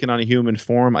she's taken on a human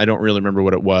form. I don't really remember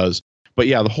what it was, but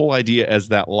yeah, the whole idea as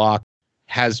that Locke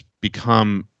has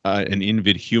become an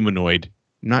Invid humanoid.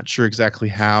 Not sure exactly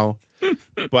how,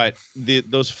 but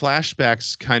those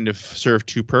flashbacks kind of serve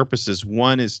 2 purposes.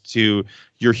 One is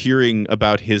you're hearing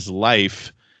about his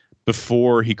life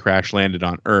before he crash landed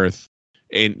on Earth.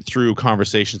 and through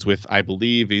conversations with, I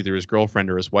believe, either his girlfriend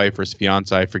or his wife or his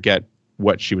fiance. I forget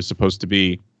what she was supposed to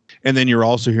be. And then you're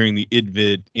also hearing the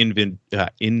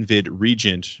Invid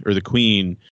regent, or the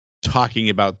queen, talking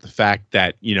about the fact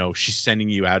that, you know, she's sending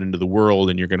you out into the world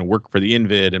and you're going to work for the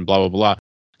Invid and blah, blah, blah.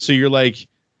 So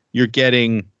you're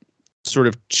getting sort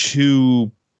of two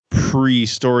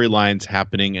pre-storylines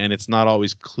happening, and it's not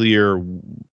always clear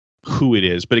who it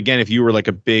is. But again, if you were like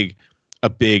a big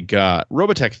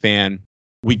Robotech fan,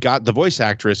 we got the voice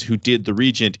actress who did the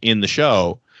regent in the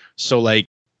show. So like,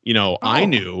 you know, I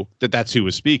knew that that's who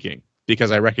was speaking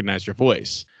because I recognized your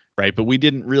voice, right? But we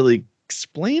didn't really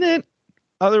explain it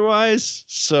otherwise.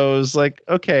 So it was like,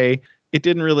 okay, it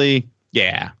didn't really,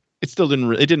 it still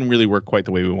didn't, it didn't really work quite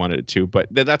the way we wanted it to. But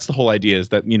that's the whole idea, is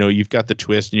that, you know, you've got the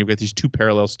twist and you've got these two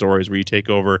parallel stories where you take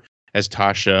over as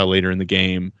Tasha later in the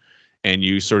game and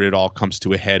you sort of, it all comes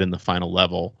to a head in the final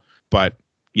level. But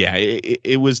yeah,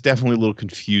 it was definitely a little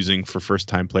confusing for first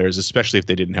time players, especially if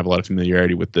they didn't have a lot of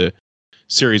familiarity with the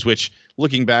series, which,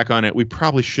 looking back on it, we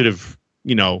probably should have,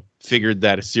 you know, figured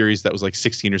that a series that was like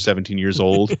 16 or 17 years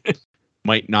old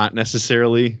might not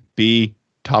necessarily be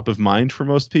top of mind for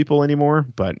most people anymore.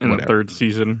 But in the third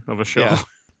season of a show.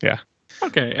 Yeah.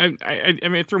 Okay. I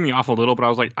mean, it threw me off a little, but I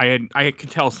was like, I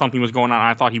could tell something was going on.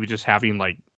 I thought he was just having,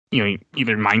 like, you know,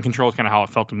 either mind control is kind of how it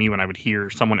felt to me when I would hear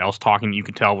someone else talking. You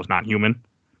could tell was not human,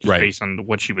 just based on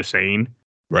what she was saying.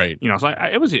 Right. You know, so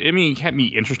it kept me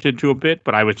interested to a bit,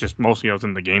 but I was in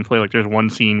the gameplay. Like, there's one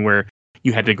scene where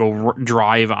you had to go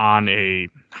drive on a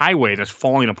highway that's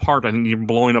falling apart. I think you're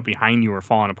blowing up behind you or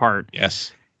falling apart.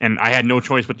 Yes. And I had no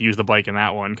choice but to use the bike in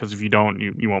that one, because if you don't,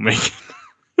 you won't make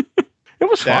it. It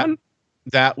was fun.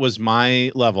 That was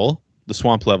my level. The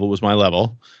swamp level was my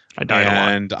level. I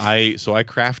died a lot. So I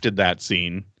crafted that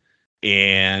scene.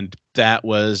 And that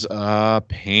was a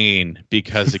pain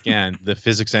because, again, the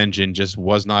physics engine just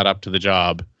was not up to the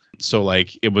job. So,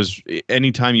 like, it was,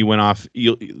 anytime you went off,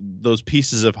 those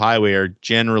pieces of highway are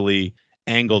generally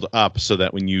angled up so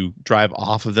that when you drive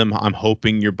off of them, I'm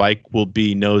hoping your bike will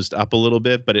be nosed up a little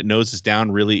bit, but it noses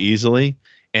down really easily.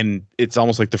 And it's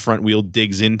almost like the front wheel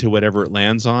digs into whatever it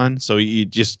lands on. So it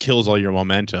just kills all your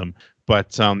momentum.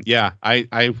 But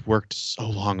I worked so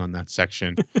long on that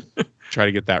section. Try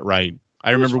to get that right.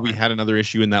 I remember we had another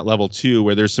issue in that level too,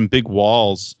 where there's some big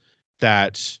walls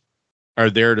that are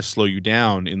there to slow you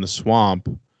down in the swamp,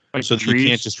 like so that you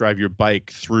can't just drive your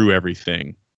bike through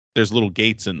everything. There's little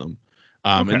gates in them.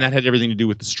 And that had everything to do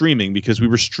with the streaming, because we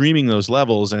were streaming those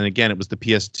levels. And again, it was the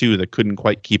PS2 that couldn't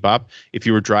quite keep up. If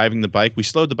you were driving the bike, we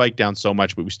slowed the bike down so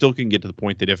much, but we still couldn't get to the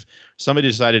point that if somebody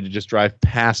decided to just drive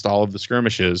past all of the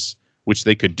skirmishes, which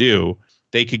they could do,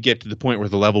 they could get to the point where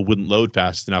the level wouldn't load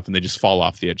fast enough and they just fall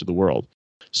off the edge of the world.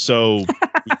 So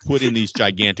we put in these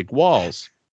gigantic walls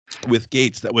with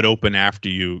gates that would open after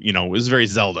you. You know, it was very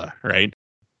Zelda, right?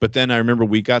 But then I remember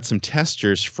we got some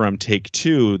testers from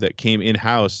Take-Two that came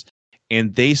in-house,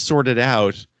 and they sorted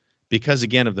out, because,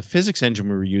 again, of the physics engine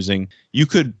we were using, you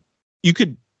could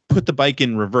put the bike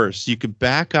in reverse. You could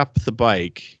back up the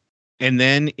bike, and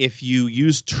then if you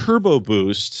use turbo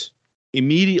boost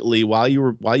immediately while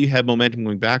you had momentum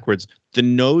going backwards, the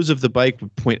nose of the bike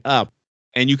would point up,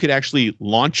 and you could actually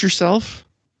launch yourself,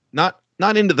 not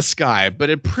into the sky, but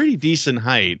at pretty decent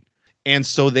height. And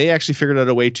so they actually figured out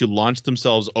a way to launch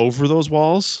themselves over those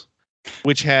walls,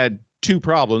 which had two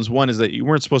problems. One is that you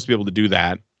weren't supposed to be able to do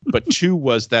that. But two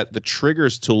was that the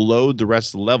triggers to load the rest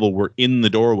of the level were in the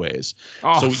doorways.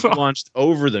 So when you launched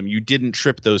over them, you didn't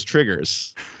trip those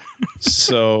triggers.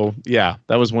 So, yeah,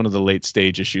 that was one of the late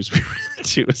stage issues we ran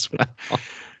into as well.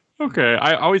 Okay.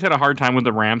 I always had a hard time with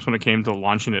the ramps when it came to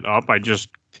launching it up. I just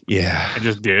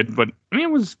did. But I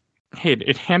mean,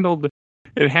 it handled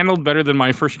better than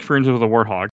my first experience with the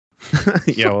Warthog.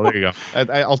 Yeah, well, there you go.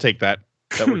 I'll take that.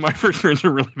 My first experience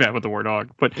was really bad with the Warthog.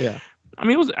 But yeah, I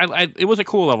mean, it was a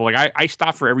cool level. Like, I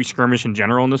stopped for every skirmish in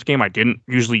general in this game. I didn't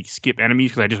usually skip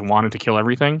enemies because I just wanted to kill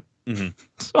everything. Mm-hmm.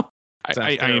 So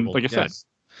like I said,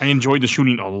 I enjoyed the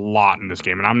shooting a lot in this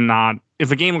game. And I'm not, if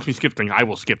the game lets me skip things, I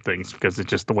will skip things because it's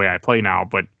just the way I play now.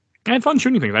 But I had fun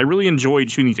shooting things. I really enjoyed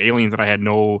shooting these aliens that I had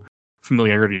no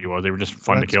familiarity with. They were just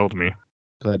fun to kill to me.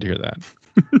 Glad to hear that.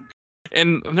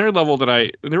 And their level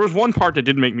there was one part that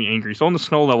did make me angry. So on the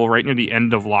snow level, right near the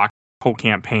end of Lockpoke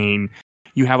campaign,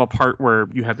 you have a part where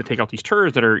you have to take out these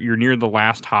turrets you're near the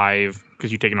last hive,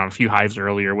 because you've taken out a few hives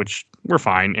earlier, which were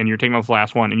fine. And you're taking out the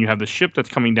last one, and you have the ship that's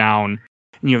coming down,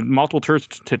 and you have multiple turrets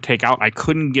to take out. I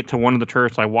couldn't get to one of the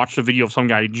turrets. I watched a video of some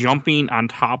guy jumping on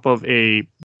top of a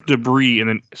debris and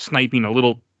then sniping a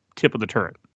little tip of the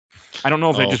turret. I don't know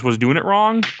if I just was doing it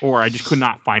wrong, or I just could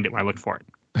not find it when I looked for it.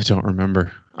 I don't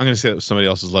remember. I'm going to say that was somebody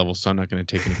else's level, so I'm not going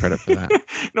to take any credit for that.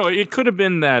 No, it could have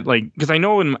been that, like, because I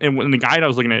know in the guide I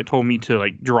was looking at, it told me to,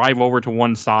 like, drive over to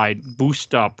one side,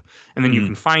 boost up, and then you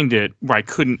can find it where I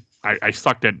couldn't. I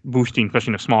sucked at boosting,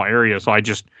 especially in a small area, so I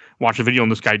just watched a video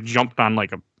and this guy jumped on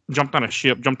a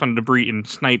ship, jumped on debris, and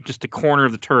sniped just the corner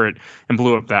of the turret and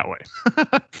blew up that way.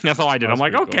 That's all I did. I'm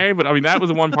like, okay, cool. But I mean, that was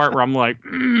the one part where I'm like,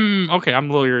 okay, I'm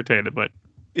a little irritated, but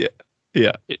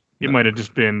yeah. It might have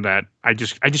just been that I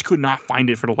just could not find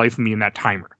it for the life of me in that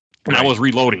timer, and I was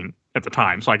reloading at the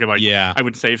time, so I could I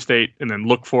would save state and then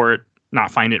look for it, not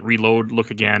find it, reload,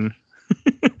 look again.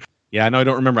 Yeah, no, I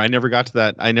don't remember. I never got to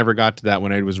that.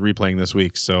 When I was replaying this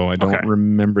week, so I don't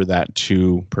remember that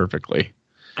too perfectly.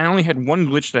 I only had one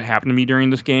glitch that happened to me during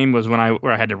this game was where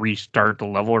I had to restart the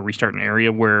level or restart an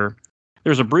area where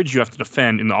there's a bridge you have to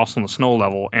defend also in the snow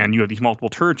level, and you have these multiple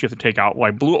turrets you have to take out. Well,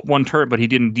 I blew up one turret, but he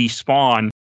didn't despawn,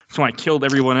 so when I killed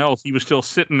everyone else, he was still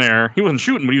sitting there. He wasn't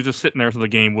shooting, but he was just sitting there so the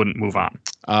game wouldn't move on.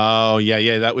 Oh,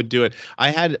 yeah, that would do it.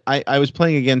 I was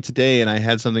playing again today, and I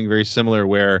had something very similar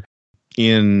where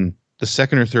in the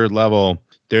second or third level,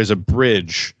 there's a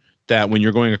bridge that when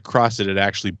you're going across it, it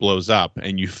actually blows up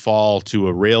and you fall to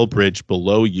a rail bridge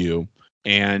below you.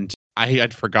 And I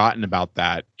had forgotten about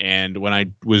that. And when I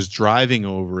was driving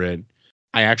over it,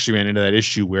 I actually ran into that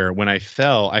issue where when I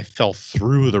fell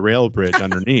through the rail bridge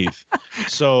underneath.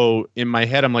 So in my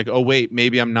head, I'm like, oh, wait,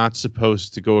 maybe I'm not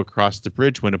supposed to go across the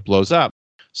bridge when it blows up.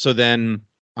 So then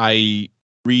I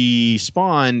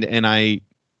respawned and I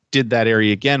did that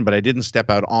area again, but I didn't step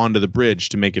out onto the bridge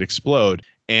to make it explode.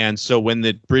 And so when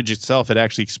the bridge itself had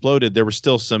actually exploded, there were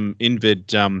still some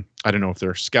Invid, I don't know if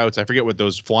they're scouts. I forget what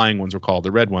those flying ones were called,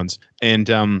 the red ones. And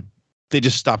they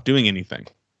just stopped doing anything.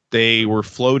 They were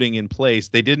floating in place.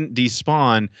 They didn't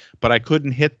despawn, but I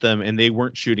couldn't hit them and they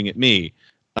weren't shooting at me.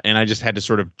 And I just had to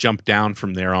sort of jump down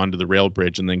from there onto the rail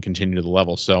bridge and then continue to the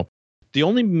level. So the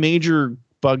only major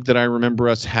bug that I remember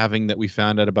us having that we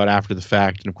found out about after the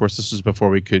fact, and of course this was before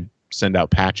we could send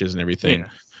out patches and everything,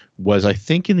 was I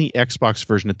think in the Xbox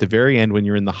version at the very end when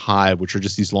you're in the hive, which are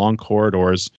just these long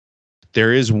corridors,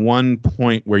 there is one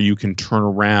point where you can turn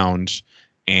around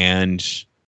and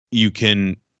you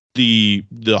can the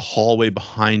hallway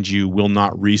behind you will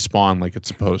not respawn like it's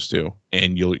supposed to,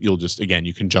 and you'll just, again,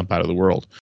 you can jump out of the world.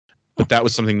 But that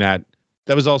was something that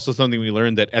was also something we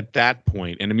learned that at that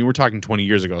point, and I mean, we're talking 20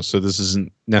 years ago, so this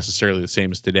isn't necessarily the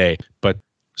same as today, but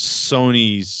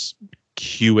Sony's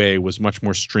QA was much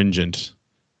more stringent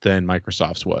than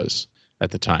Microsoft's was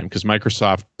at the time, because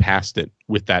Microsoft passed it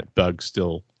with that bug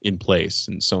still in place,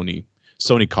 and Sony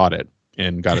caught it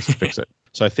and got us to fix it.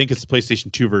 So I think it's the PlayStation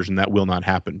 2 version that will not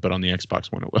happen, but on the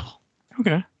Xbox One it will.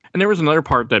 Okay. And there was another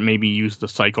part that maybe used the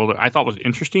cycle that I thought was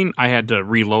interesting. I had to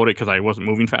reload it because I wasn't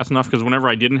moving fast enough, because whenever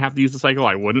I didn't have to use the cycle,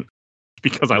 I wouldn't,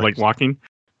 because I like walking.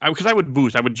 Because I would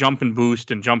boost. I would jump and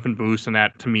boost, and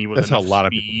that to me was That's how a lot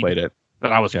of people played it.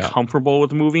 That I was comfortable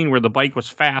with moving, where the bike was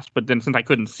fast, but then since I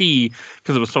couldn't see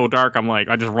because it was so dark, I'm like,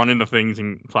 I just run into things,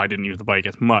 and so I didn't use the bike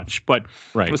as much. But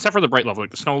except for the bright level,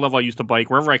 like the snow level, I used the bike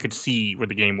wherever I could see where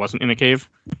the game wasn't in a cave.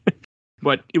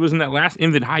 But it was in that last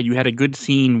Invid High, you had a good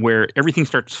scene where everything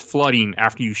starts flooding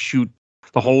after you shoot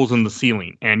the holes in the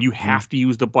ceiling, and you have to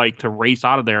use the bike to race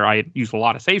out of there. I used a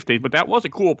lot of save states, but that was a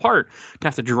cool part, to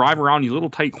have to drive around these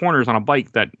little tight corners on a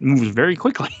bike that moves very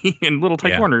quickly in little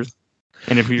tight corners.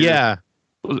 And if you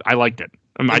I liked it.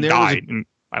 I died, and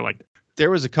I liked it. There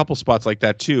was a couple spots like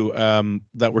that too,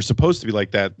 that were supposed to be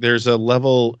like that. There's a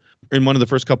level in one of the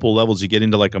first couple of levels, you get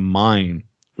into like a mine,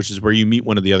 which is where you meet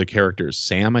one of the other characters.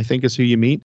 Sam, I think, is who you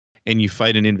meet, and you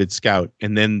fight an Invid scout.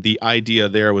 And then the idea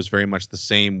there was very much the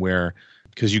same, where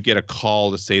because you get a call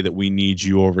to say that we need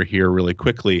you over here really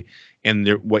quickly. And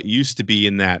there, what used to be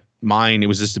in that mine, it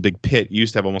was just a big pit. You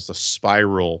used to have almost a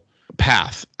spiral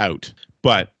path out,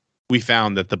 but we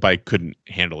found that the bike couldn't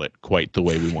handle it quite the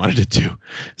way we wanted it to.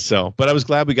 So, but I was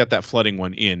glad we got that flooding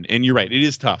one in. And you're right, it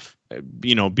is tough.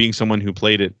 You know, being someone who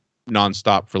played it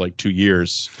nonstop for like 2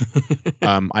 years,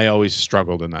 I always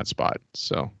struggled in that spot.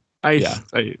 So I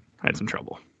had some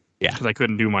trouble. Yeah, because I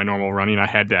couldn't do my normal running. I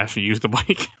had to actually use the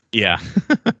bike. Yeah,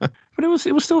 but it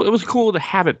was cool to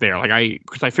have it there. Like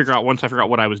once I figured out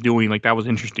what I was doing, like that was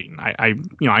interesting. I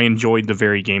enjoyed the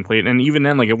very gameplay, and even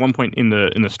then, like at one point in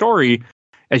the story,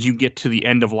 as you get to the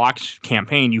end of Locke's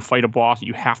campaign, you fight a boss that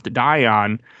you have to die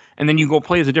on, and then you go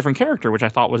play as a different character, which I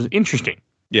thought was interesting.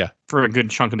 Yeah. For a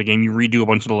good chunk of the game, you redo a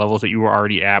bunch of the levels that you were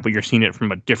already at, but you're seeing it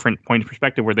from a different point of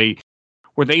perspective, where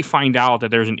they find out that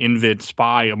there's an Invid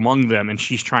spy among them, and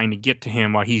she's trying to get to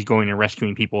him while he's going and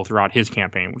rescuing people throughout his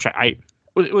campaign, which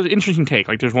it was an interesting take.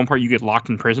 Like there's one part you get locked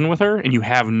in prison with her, and you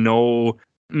have no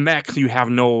mechs, you have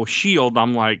no shield.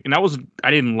 I'm like, and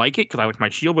I didn't like it because I liked my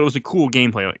shield, but it was a cool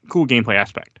gameplay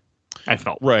aspect. I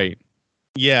felt. Right.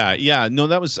 Yeah. No,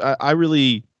 that was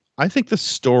I think the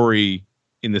story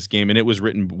in this game, and it was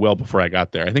written well before I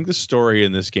got there. I think the story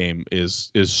in this game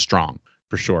is strong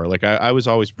for sure. Like I was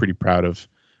always pretty proud of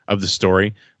the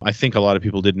story. I think a lot of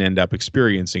people didn't end up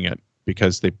experiencing it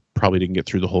because they probably didn't get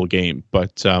through the whole game.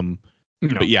 But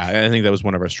yeah, I think that was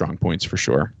one of our strong points for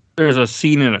sure. There's a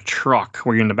scene in a truck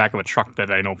where you're in the back of a truck that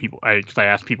I know people. Because I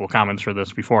asked people comments for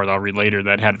this before that I'll read later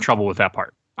that had trouble with that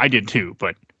part. I did too,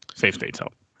 but safe states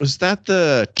help. Was that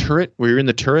the turret where you're in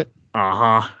the turret?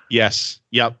 Uh-huh. Yes.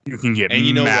 Yep. You can get and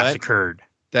you know massacred. What?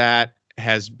 That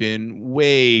has been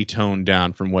way toned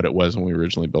down from what it was when we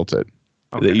originally built it.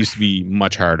 Okay. It used to be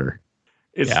much harder.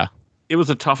 It was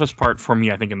the toughest part for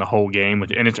me, I think, in the whole game.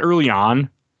 And it's early on.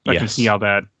 I can see how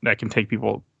that can take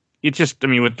people. It's just, I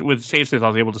mean, with save states, I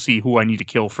was able to see who I need to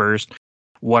kill first,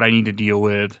 what I need to deal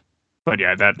with. But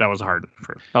yeah, that was hard.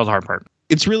 That was a hard part.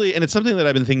 It's really, and it's something that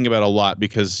I've been thinking about a lot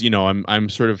because, I'm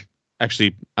sort of,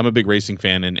 actually, I'm a big racing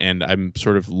fan and I'm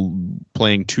sort of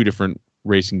playing two different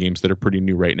racing games that are pretty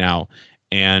new right now.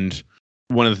 And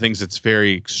one of the things that's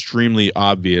very extremely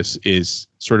obvious is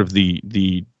sort of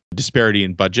the disparity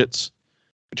in budgets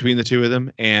between the two of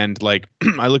them. And like,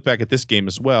 I look back at this game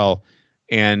as well,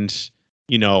 and,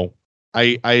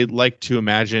 I like to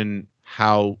imagine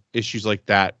how issues like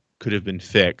that could have been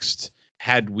fixed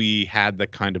had we had the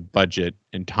kind of budget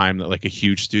and time that like a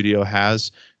huge studio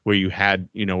has, where you had,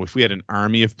 if we had an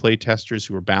army of play testers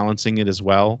who were balancing it as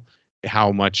well,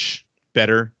 how much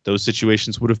better those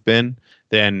situations would have been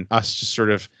than us just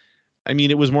sort of, I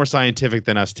mean, it was more scientific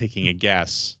than us taking a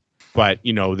guess. But,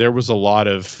 there was a lot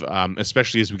of,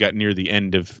 especially as we got near the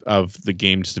end of the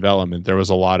game's development, there was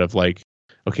a lot of like,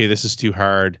 okay, this is too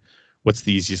hard. What's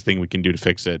the easiest thing we can do to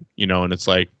fix it? And it's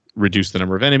like reduce the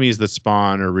number of enemies that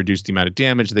spawn, or reduce the amount of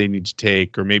damage they need to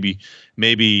take, or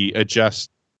maybe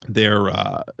adjust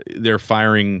their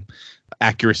firing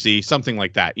accuracy, something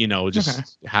like that.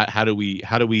 Just how do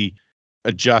we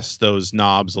adjust those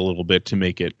knobs a little bit to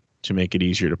make it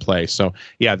easier to play. So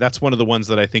yeah, that's one of the ones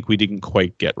that I think we didn't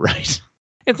quite get right.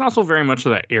 It's also very much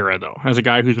of that era though. As a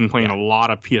guy who's been playing a lot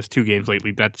of PS2 games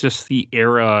lately, that's just the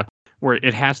era where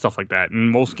it has stuff like that. And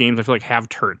most games I feel like have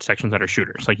turret sections that are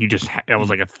shooters. Like that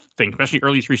was like a thing, especially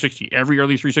early 360. Every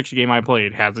early 360 game I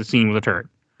played has a scene with a turret.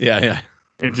 Yeah.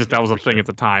 That was a thing at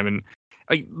the time. And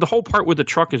like the whole part with the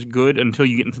truck is good until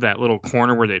you get into that little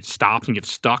corner where it stops and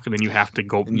gets stuck, and then you have to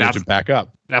go. You have to back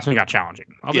up. That's when it got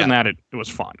challenging. Other than that, it was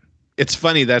fun. It's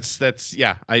funny. That's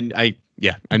yeah. I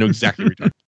know exactly what you're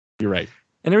talking. You're right.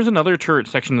 And there was another turret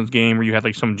section in this game where you had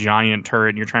like some giant turret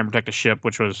and you're trying to protect a ship,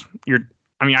 which was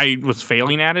I was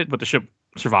failing at it, but the ship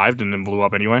survived and then blew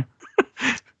up anyway.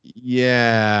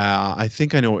 Yeah, I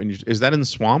think I know. Is that in the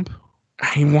swamp?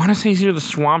 I want to say it's either the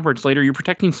swamp or it's later. You're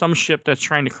protecting some ship that's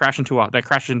trying to crashes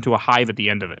into a hive at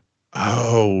the end of it.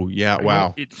 Oh yeah!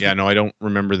 Wow. No, I don't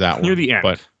remember that one. Near the end,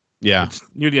 but yeah, it's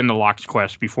near the end of Locke's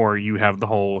quest before you have the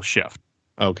whole shift.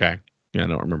 Okay. Yeah, I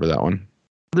don't remember that one.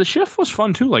 The shift was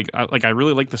fun too. Like I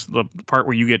really like the part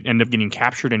where you end up getting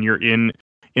captured and you're in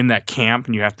that camp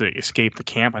and you have to escape the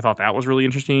camp. I thought that was really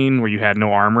interesting, where you had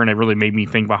no armor, and it really made me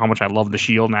think about how much I love the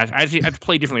shield. And I had to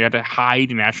play differently. I had to hide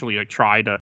and actually like try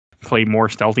to play more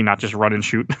stealthy, not just run and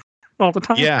shoot all the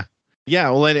time. Yeah.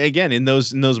 Well, and again, in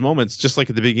those moments, just like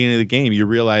at the beginning of the game, you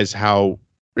realize how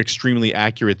extremely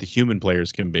accurate the human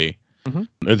players can be,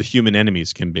 or the human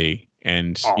enemies can be,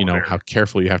 and how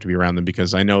careful you have to be around them.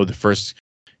 Because I know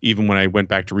even when I went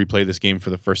back to replay this game for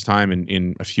the first time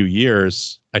in a few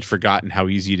years, I'd forgotten how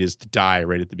easy it is to die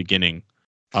right at the beginning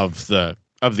of the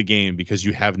game, because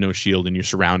you have no shield and you're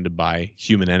surrounded by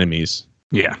human enemies.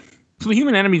 Yeah. So the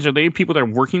human enemies, are they people that are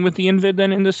working with the Invid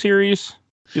then in this series?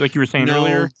 Like you were saying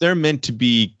earlier? They're meant to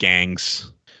be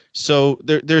gangs. So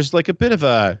there's like a bit of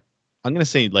I'm going to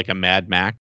say like a Mad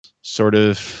Max sort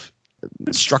of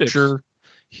structure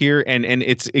here. And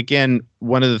it's, again,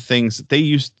 one of the things that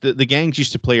the gangs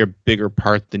used to play a bigger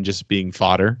part than just being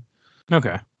fodder.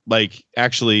 Okay. Like,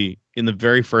 actually, in the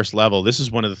very first level, this is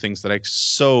one of the things that I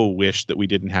so wish that we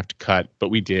didn't have to cut, but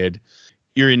we did.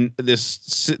 You're in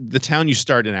the town you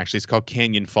start in, actually, it's called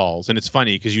Canyon Falls. And it's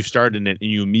funny because you start in it and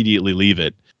you immediately leave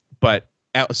it. But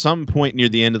at some point near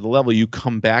the end of the level, you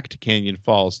come back to Canyon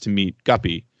Falls to meet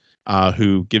Guppy,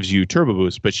 who gives you turbo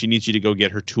boost, but she needs you to go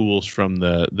get her tools from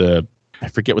the I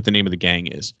forget what the name of the gang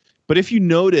is. But if you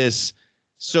notice,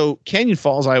 so Canyon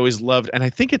Falls I always loved, and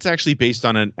I think it's actually based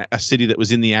on a city that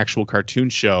was in the actual cartoon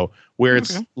show, where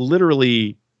it's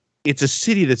literally, it's a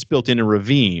city that's built in a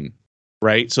ravine,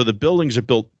 right? So the buildings are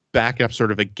built back up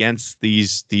sort of against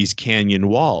these canyon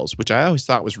walls, which I always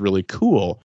thought was really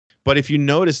cool. But if you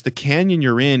notice, the canyon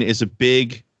you're in is a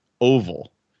big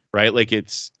oval, right? Like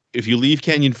if you leave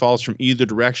Canyon Falls from either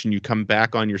direction, you come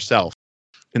back on yourself.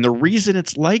 And the reason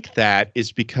it's like that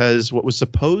is because what was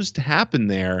supposed to happen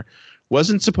there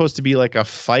wasn't supposed to be like a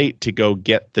fight to go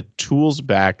get the tools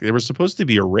back. There was supposed to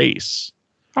be a race.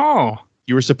 Oh.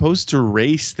 You were supposed to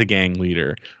race the gang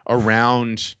leader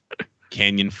around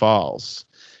Canyon Falls.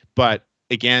 But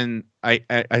again, I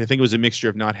think it was a mixture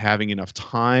of not having enough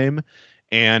time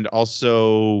and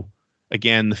also,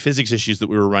 again, the physics issues that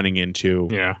we were running into.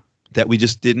 Yeah. That we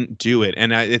just didn't do it.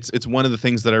 And it's one of the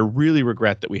things that I really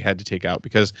regret that we had to take out,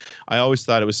 because I always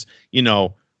thought it was,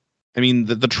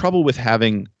 the trouble with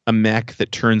having a mech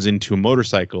that turns into a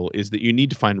motorcycle is that you need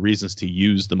to find reasons to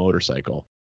use the motorcycle.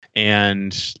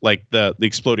 And like the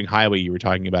exploding highway you were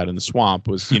talking about in the swamp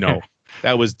was,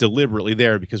 that was deliberately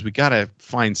there because we got to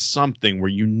find something where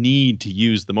you need to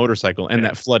use the motorcycle and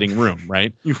that flooding room,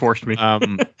 right? You forced me.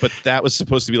 But that was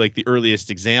supposed to be like the earliest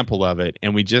example of it.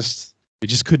 And we just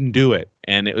couldn't do it.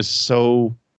 And it was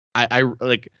so, I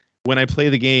like when I play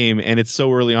the game and it's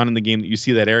so early on in the game that you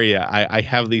see that area, I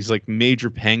have these like major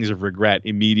pangs of regret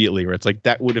immediately where it's like,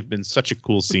 that would have been such a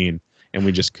cool scene and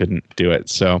we just couldn't do it.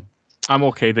 So I'm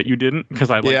okay that you didn't, because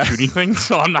I like shooting things,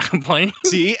 so I'm not complaining.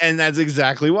 See, and that's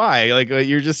exactly why. Like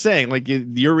you're just saying, like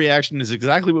your reaction is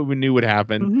exactly what we knew would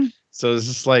happen. Mm-hmm. So it's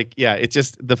just like, it's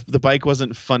just the bike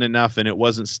wasn't fun enough and it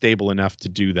wasn't stable enough to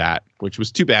do that, which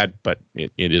was too bad, but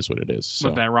it is what it is. So.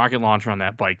 But that rocket launcher on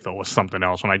that bike, though, was something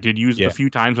else. When I did use it a few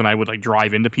times when I would like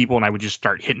drive into people and I would just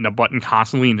start hitting the button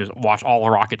constantly and just watch all the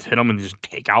rockets hit them and just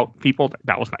take out people,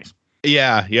 that was nice.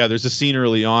 Yeah. There's a scene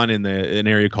early on in an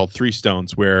area called Three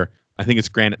Stones where I think it's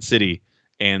Granite City,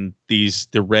 and the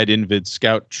red Invid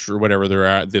Scouts or whatever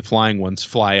the flying ones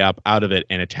fly up out of it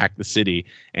and attack the city,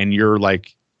 and you're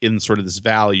like in sort of this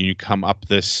valley, and you come up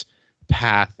this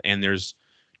path, and there's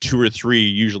 2 or 3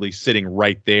 usually sitting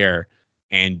right there,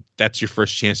 and that's your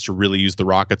first chance to really use the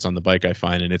rockets on the bike, I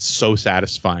find, and it's so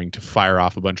satisfying to fire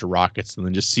off a bunch of rockets and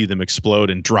then just see them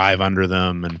explode and drive under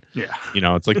them, and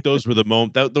it's like those were the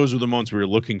moments we were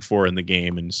looking for in the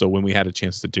game, and so when we had a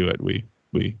chance to do it, we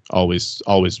always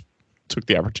took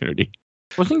the opportunity.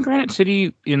 Wasn't Granite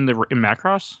City in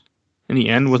Macross? In the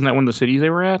end, wasn't that one of the cities they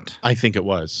were at? I think it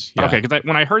was. Yeah. Okay, because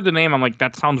when I heard the name, I'm like,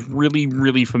 that sounds really,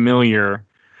 really familiar.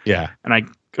 Yeah. And I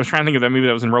was trying to think of that. Maybe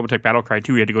that was in Robotech Battlecry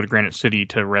 2. We had to go to Granite City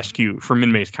to rescue for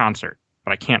Minmay's concert,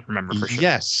 but I can't remember for sure.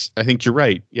 Yes, I think you're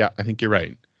right. Yeah, I think you're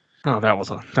right. Oh, that was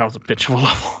a bitch of a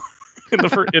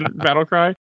level in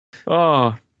Battlecry.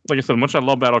 Oh, like I said, much as I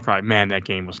love Battlecry, man, that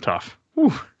game was tough.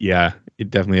 Whew. Yeah, it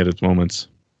definitely had its moments.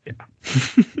 Yeah.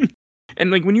 And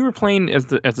like when you were playing as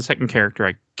the second character,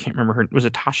 I can't remember her. Was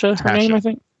it Tasha? Her name, I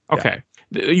think. Okay.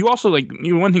 Yeah. You also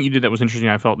one thing you did that was interesting.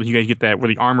 I felt that you guys get that where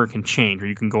the armor can change, where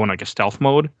you can go in like a stealth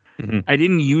mode. Mm-hmm. I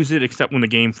didn't use it except when the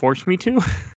game forced me to,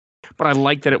 but I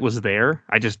liked that it was there.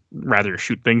 I just rather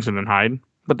shoot things and then hide.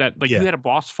 But that you had a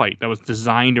boss fight that was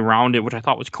designed around it, which I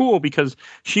thought was cool because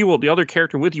the other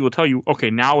character with you will tell you,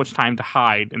 okay, now it's time to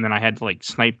hide. And then I had to like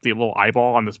snipe the little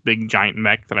eyeball on this big giant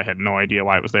mech that I had no idea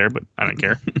why it was there, but I didn't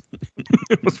care.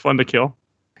 It was fun to kill.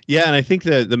 Yeah, and I think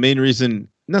the main reason,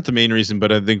 not the main reason,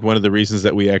 but I think one of the reasons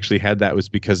that we actually had that was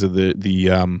because of the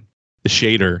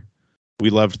shader.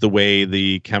 We loved the way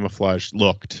the camouflage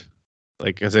looked.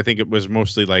 Like, because I think it was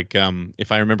mostly like,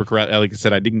 if I remember correctly, like I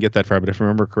said, I didn't get that far, but if I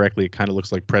remember correctly, it kind of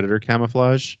looks like Predator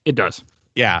camouflage. It does.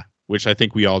 Yeah, which I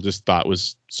think we all just thought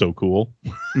was so cool.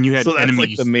 And you had so that's enemies.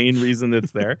 like the main reason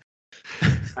it's there.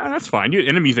 That's fine. You had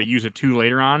enemies that use it too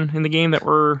later on in the game that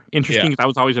were interesting. I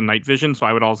was always in night vision, so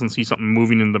I would also see something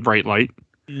moving in the bright light.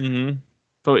 Mm-hmm.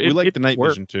 So we liked the night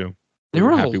vision too. There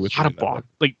were a lot of boss.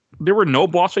 Like there were no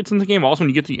boss fights in the game. Also, when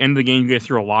you get to the end of the game, you guys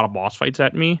threw a lot of boss fights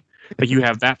at me. Like you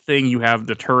have that thing, you have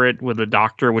the turret with the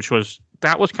doctor, which was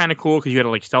kind of cool because you had to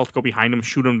like stealth go behind him,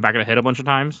 shoot him back of the head a bunch of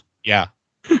times. Yeah,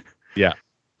 yeah.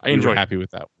 I enjoyed. Happy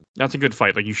with that. That's a good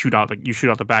fight. Like you shoot out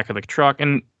the back of the truck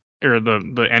or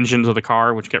the engines of the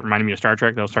car, which kept reminding me of Star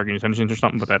Trek. That was Stargate's engines or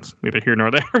something, but that's neither here nor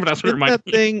there. But that's what it reminded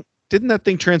me. Didn't that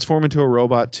thing transform into a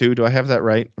robot too? Do I have that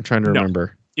right? I'm trying to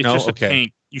remember. It's just a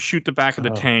tank. You shoot the back of the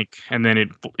tank, and then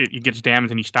it gets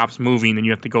damaged, and he stops moving. Then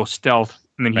you have to go stealth,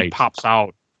 and then he pops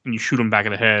out. And you shoot him back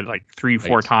of the head like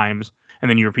 3-4 times,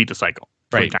 and then you repeat the cycle.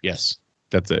 Right. Yes.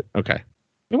 That's it. Okay.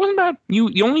 It wasn't bad.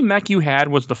 The only mech you had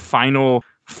was the final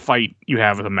fight you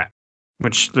have with a mech,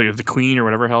 which the queen or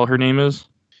whatever hell her name is.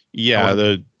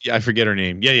 Yeah. I forget her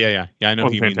name. Yeah. I know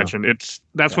who you mean.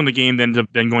 That's when the game ends up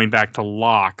then going back to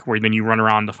lock, where then you run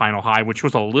around the final high, which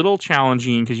was a little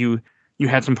challenging because you you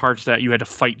had some parts that you had to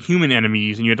fight human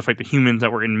enemies and you had to fight the humans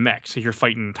that were in mechs. So you're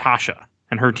fighting Tasha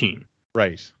and her team.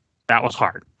 Right. That was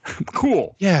hard.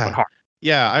 Cool. Yeah. But hard.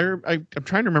 Yeah. I'm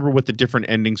trying to remember what the different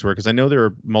endings were because I know there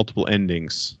are multiple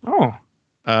endings. Oh.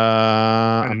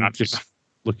 I'm just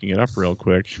looking it up real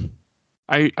quick.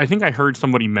 I think I heard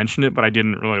somebody mention it, but I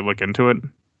didn't really look into it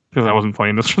because I wasn't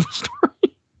playing this for the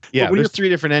story. Yeah, there's 3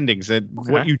 different endings, and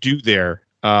what you do there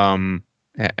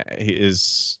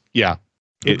is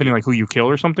depending like who you kill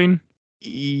or something.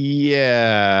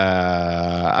 Yeah,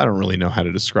 I don't really know how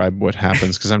to describe what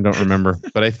happens because I don't remember,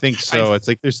 but I think so. It's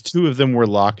like there's 2 of them where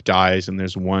Locke dies, and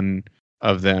there's one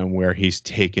of them where he's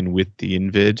taken with the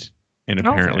Invid, and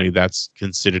apparently that's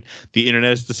considered. The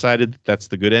internet has decided that's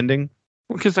the good ending.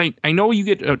 Because I know you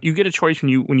get a choice when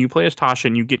you play as Tasha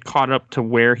and you get caught up to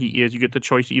where he is. You get the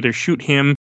choice to either shoot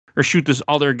him or shoot this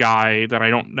other guy that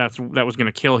that was going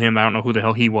to kill him. I don't know who the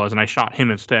hell he was, and I shot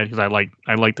him instead because I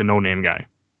like the no name guy.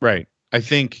 Right. I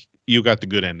think you got the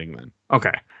good ending then.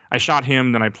 Okay. I shot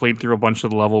him, then I played through a bunch of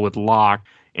the level with Locke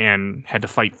and had to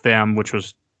fight them, which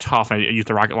was tough. I used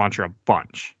the rocket launcher a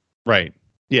bunch. Right.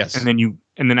 Yes.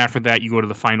 And then after that, you go to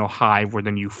the final hive where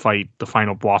then you fight the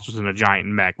final boss in a giant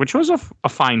mech, which was a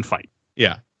fine fight.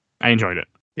 Yeah. I enjoyed it.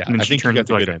 Yeah. I think you got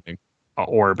the good ending. An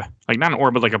orb. Like not an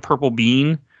orb, but like a purple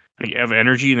bean like of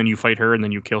energy. And then you fight her and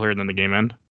then you kill her and then the game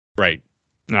ends. Right.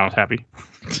 And I was happy.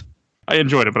 I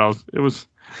enjoyed it, but I was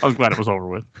glad it was over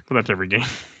with. But that's every game.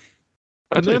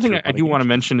 Another thing I do want to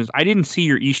mention is I didn't see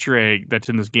your Easter egg that's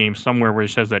in this game somewhere where it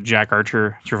says that Jack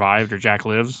Archer survived or Jack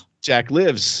lives. Jack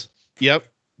lives. Yep.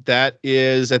 That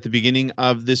is at the beginning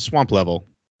of this swamp level.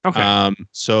 Okay.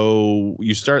 So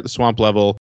you start the swamp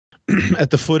level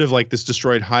at the foot of like this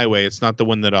destroyed highway. It's not the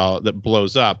one that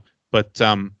blows up, but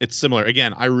it's similar.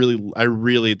 Again, I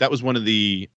really that was one of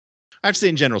the I'd say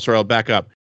in general. Sorry, I'll back up.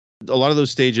 A lot of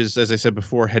those stages, as I said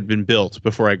before, had been built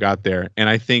before I got there, and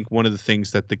I think one of the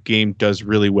things that the game does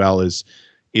really well is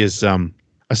a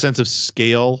sense of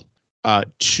scale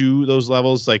to those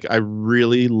levels. Like I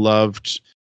really loved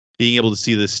being able to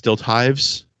see the stilt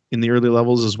hives in the early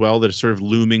levels as well that are sort of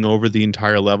looming over the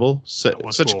entire level.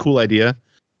 Such a cool idea,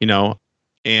 you know.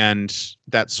 And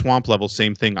that swamp level,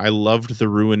 same thing. I loved the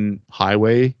ruin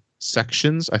highway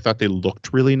sections. I thought they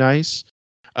looked really nice.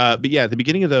 But yeah, at the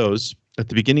beginning of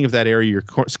that area, you're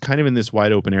kind of in this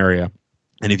wide open area.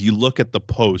 And if you look at the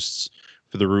posts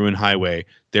for the ruin highway,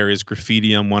 there is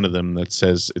graffiti on one of them that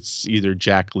says it's either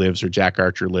Jack lives or Jack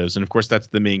Archer lives. And of course, that's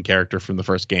the main character from the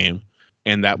first game.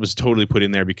 And that was totally put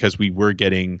in there because we were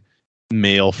getting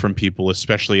mail from people,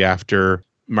 especially after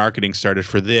marketing started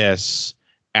for this,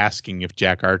 asking if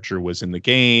Jack Archer was in the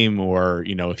game or,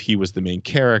 you know, if he was the main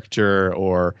character,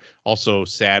 or also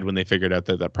sad when they figured out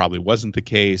that that probably wasn't the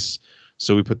case.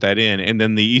 So we put that in. And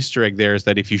then the Easter egg there is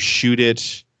that if you shoot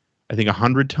it, I think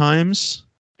 100 times,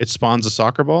 it spawns a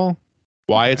soccer ball.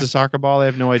 Why it's a soccer ball, I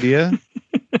have no idea.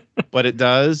 But it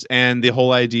does. And the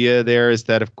whole idea there is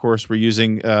that, of course, we're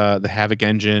using the Havoc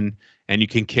engine, and you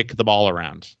can kick the ball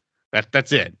around.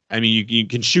 That's it. I mean, you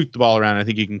can shoot the ball around. I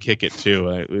think you can kick it,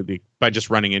 too, by just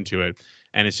running into it.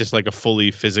 And it's just like a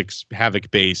fully physics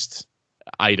Havoc-based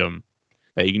item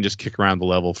that you can just kick around the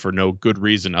level for no good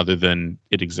reason other than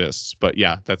it exists. But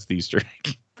yeah, that's the Easter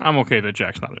egg. I'm okay that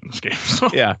Jack's not in this game. So.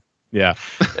 Yeah.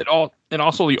 And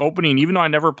also the opening, even though I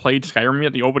never played Skyrim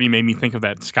yet, the opening made me think of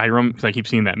that Skyrim because I keep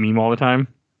seeing that meme all the time,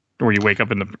 where you wake up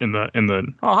in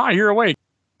the oh hi, you're awake.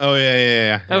 Oh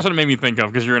yeah. That's what it made me think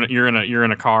of because you're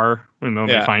in a car when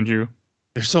they find you.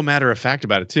 They're so matter of fact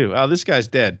about it too. Oh, this guy's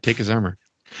dead. Take his armor.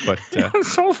 But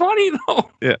it's so funny though.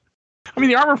 Yeah. I mean,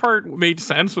 the armor part made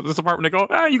sense with this apartment. They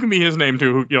go, you can be his name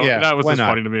too. You know, that was just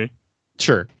funny to me.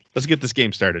 Sure. Let's get this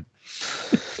game started.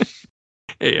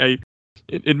 Hey,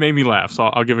 it made me laugh, so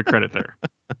I'll give it credit there.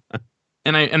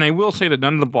 And I will say that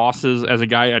none of the bosses, as a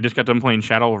guy, I just got done playing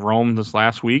Shadow of Rome this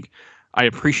last week. I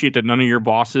appreciate that none of your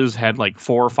bosses had like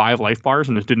 4 or 5 life bars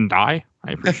and just didn't die.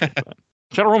 I appreciate that.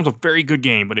 Shadow of Rome's a very good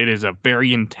game, but it is a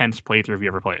very intense playthrough if you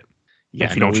ever play it.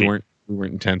 Yeah, we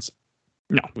weren't intense.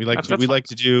 No, we like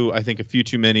to do, I think, a few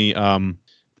too many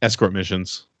escort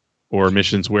missions or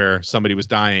missions where somebody was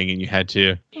dying and you had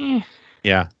to.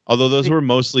 Yeah, although those were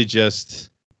mostly just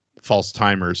false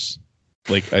timers.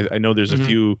 Like I know there's a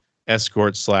few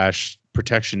escort /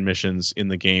 protection missions in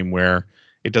the game where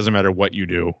it doesn't matter what you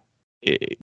do,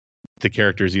 the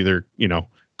character is either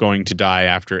going to die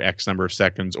after X number of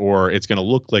seconds, or it's going to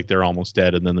look like they're almost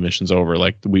dead and then the mission's over.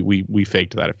 Like we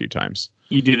faked that a few times.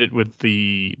 You did it with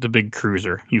the big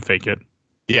cruiser. You fake it.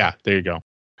 Yeah, there you go.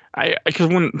 Because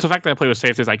when the fact that I play with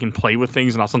saves is I can play with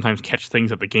things and I'll sometimes catch things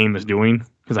that the game is doing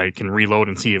because I can reload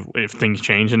and see if things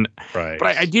change. And Right.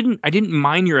 but I didn't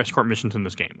mind your escort missions in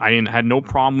this game. Had no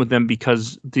problem with them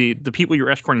because the people you're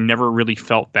escorting never really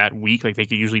felt that weak. Like they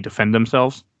could usually defend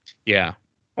themselves. Yeah.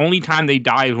 Only time they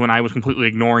died is when I was completely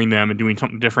ignoring them and doing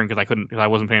something different because I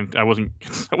wasn't paying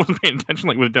attention.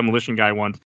 Like with the demolition guy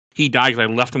once, he died because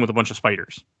I left him with a bunch of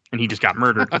spiders and he just got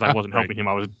murdered because I wasn't helping him.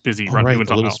 I was busy doing the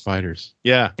something little else. spiders.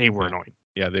 Yeah, They were annoying.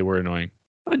 Yeah, they were annoying.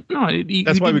 But no,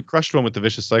 that's why we crushed one with the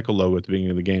Vicious Cycle logo at the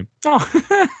beginning of the game.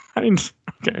 Oh, I didn't.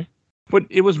 Okay, but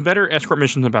it was better escort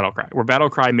missions than Battlecry, where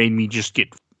Battlecry made me just get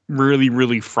really,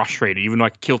 really frustrated. Even though I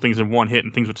could kill things in one hit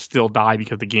and things would still die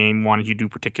because the game wanted you to do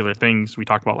particular things we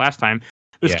talked about last time.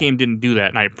 This game didn't do that,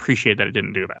 and I appreciate that it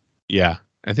didn't do that. Yeah,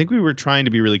 I think we were trying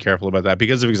to be really careful about that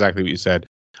because of exactly what you said.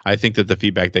 I think that the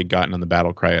feedback they'd gotten on the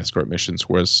Battlecry escort missions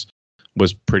was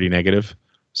pretty negative.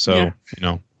 So,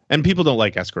 and people don't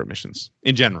like escort missions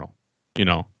in general,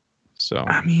 so.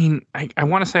 I mean, I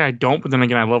want to say I don't, but then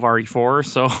again, I love RE4,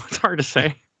 so it's hard to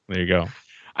say. There you go.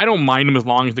 I don't mind them as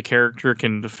long as the character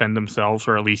can defend themselves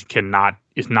or at least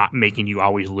is not making you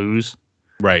always lose.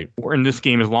 Right. Or in this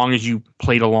game, as long as you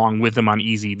played along with them on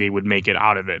easy, they would make it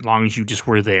out of it. As long as you just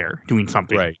were there doing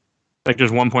something. Right. Like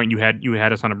there's one point you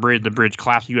had us on a bridge. The bridge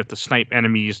collapsed. You have to snipe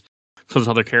enemies so this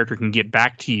other character can get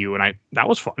back to you, and that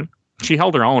was fun. She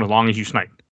held her own as long as you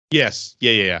sniped. Yes.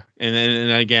 Yeah.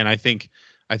 And again, I think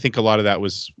a lot of that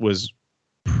was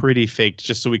pretty faked,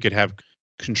 just so we could have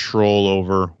control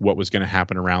over what was going to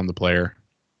happen around the player.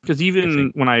 Because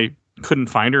even when I couldn't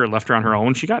find her or left her on her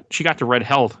own, she got to red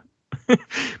health.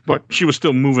 But she was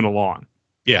still moving along.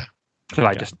 Yeah.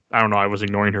 Because I don't know, I was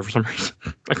ignoring her for some reason.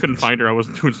 I couldn't find her. I was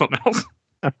doing something else.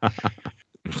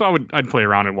 So I'd play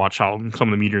around and watch how some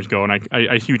of the meters go. And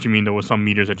I see what you mean, though, with some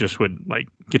meters that just would like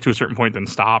get to a certain point, then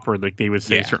stop, or like they would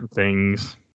say certain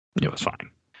things. It was fine.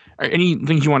 Any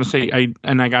things you want to say?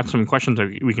 I got some questions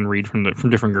that we can read from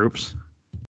different groups.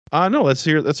 No, let's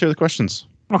hear the questions.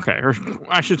 Okay, or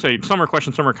I should say some are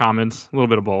questions, some are comments, a little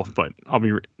bit of both. But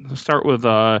start with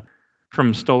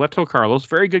from Stoletto Carlos.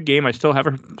 Very good game. I still have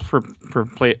it for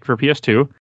PS2.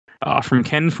 From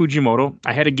Ken Fujimoto.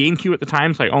 I had a GameCube at the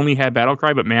time, so I only had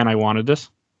Battlecry, but man, I wanted this.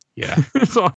 Yeah.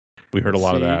 So we heard a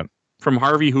lot of that. From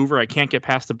Harvey Hoover, I can't get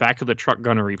past the back of the truck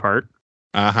gunnery part.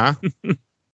 Uh-huh.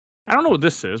 I don't know what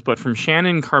this is, but from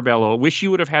Shannon Carbello, wish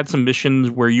you would have had some missions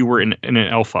where you were in an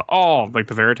alpha. Oh, like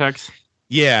the Veritex?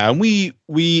 Yeah, and we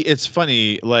it's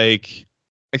funny, like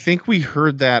I think we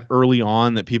heard that early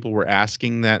on that people were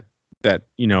asking that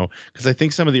because I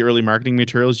think some of the early marketing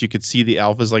materials, you could see the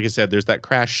alphas. Like I said, there's that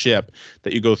crash ship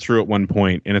that you go through at one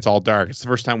point and it's all dark. It's the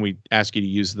first time we ask you to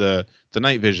use the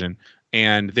night vision.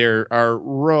 And there are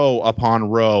row upon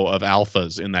row of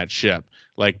alphas in that ship,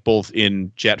 like both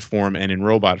in jet form and in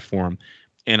robot form.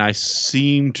 And I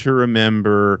seem to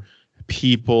remember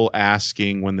people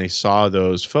asking when they saw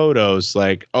those photos,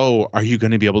 like, oh, are you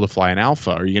going to be able to fly an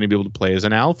alpha? Are you going to be able to play as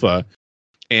an alpha?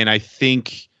 And I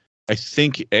think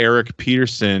Eric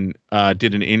Peterson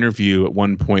did an interview at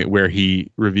one point where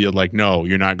he revealed, like, no,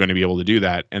 you're not going to be able to do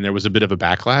that. And there was a bit of a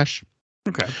backlash.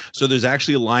 Okay. So there's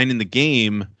actually a line in the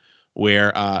game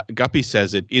where Guppy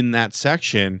says it in that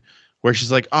section where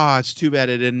she's like, it's too bad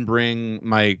I didn't bring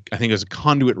I think it was a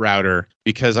conduit router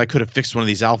because I could have fixed one of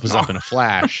these alphas up in a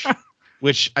flash,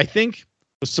 which I think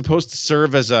was supposed to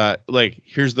serve as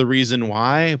here's the reason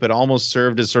why, but almost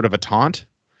served as sort of a taunt.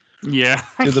 Yeah.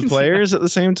 To the players at the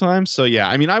same time. So yeah,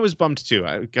 I mean, I was bummed too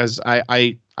because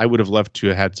I would have loved to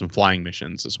have had some flying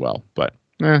missions as well, but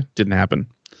didn't happen.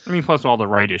 I mean, plus all the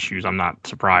right issues, I'm not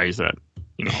surprised that,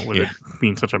 with it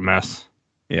being such a mess.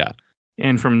 Yeah.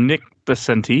 And from Nick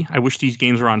Becenti, I wish these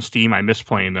games were on Steam. I miss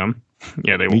playing them.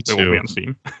 Yeah, they won't be on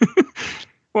Steam.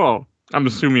 Well, I'm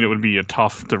assuming it would be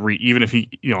tough to even if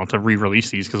to re-release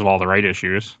these because of all the right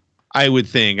issues. I would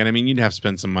think. And I mean, you'd have to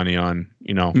spend some money on,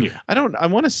 I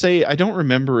want to say, I don't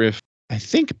remember I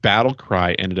think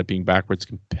Battlecry ended up being backwards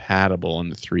compatible on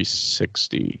the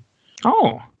 360.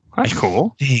 Oh, that's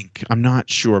cool. I'm not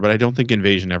sure, but I don't think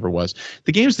Invasion ever was.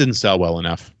 The games didn't sell well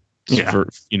enough. For,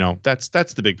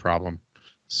 that's the big problem.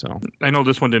 So I know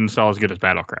this one didn't sell as good as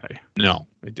Battlecry. No,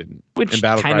 it didn't. Which and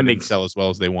Battlecry didn't didn't sell as well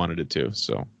as they wanted it to.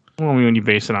 So. Well, when you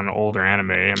base it on an older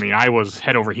anime, I mean, I was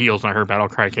head over heels when I heard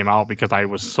Battlecry came out because I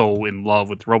was so in love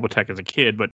with Robotech as a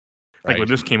kid. But when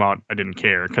this came out, I didn't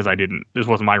care because this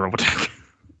wasn't my Robotech.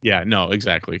 Yeah, no,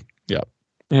 exactly. Yep.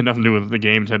 It had nothing to do with the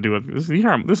games. It had to do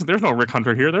with there's no Rick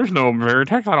Hunter here. There's no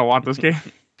Veritex. I don't want this game.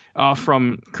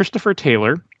 From Christopher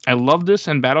Taylor, I love this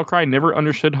and Battlecry. Never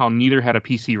understood how neither had a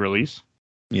PC release.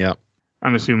 Yep.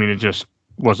 I'm assuming it just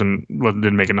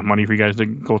didn't make enough money for you guys to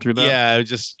go through that. Yeah, it was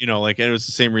just like it was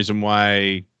the same reason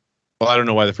why. Well, I don't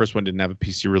know why the first one didn't have a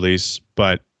PC release,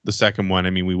 but the second one, I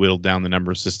mean, we whittled down the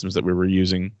number of systems that we were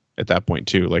using at that point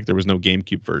too. Like there was no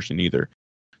GameCube version either,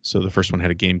 so the first one had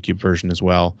a GameCube version as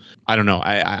well. I don't know.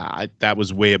 I that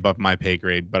was way above my pay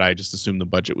grade, but I just assumed the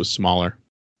budget was smaller.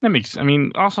 I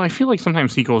mean, also I feel like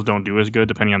sometimes sequels don't do as good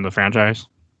depending on the franchise.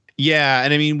 Yeah,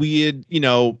 and I mean, we had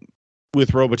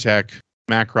with Robotech,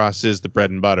 Macross is the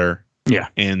bread and butter. Yeah,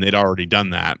 and they'd already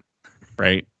done that.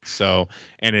 Right. So,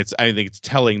 and I think it's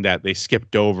telling that they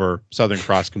skipped over Southern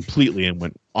Cross completely and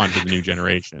went on to the new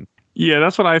generation. Yeah,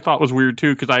 that's what I thought was weird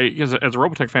too. Because as a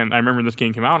Robotech fan, I remember this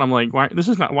game came out. I'm like, why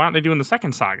aren't they doing the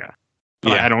second saga?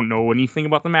 Yeah. I don't know anything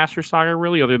about the Master Saga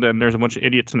really, other than there's a bunch of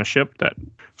idiots in a ship that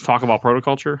talk about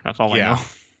protoculture. That's all I know.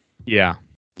 Yeah.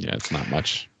 It's not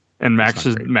much. And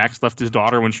Max left his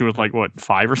daughter when she was like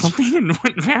 5 or something and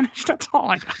went and vanished. That's all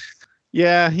I know.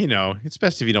 Yeah, it's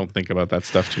best if you don't think about that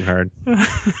stuff too hard.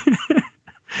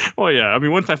 Well, yeah. I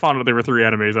mean, once I found out there were 3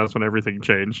 animes, that's when everything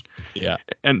changed. Yeah.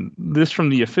 And this from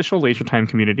the official Laser Time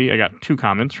community. I got 2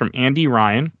 comments from Andy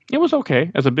Ryan. It was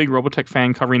okay. As a big Robotech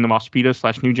fan, covering the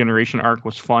Mospita / New Generation arc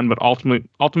was fun, but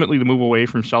ultimately the move away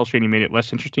from cell shading made it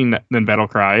less interesting than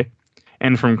Battlecry.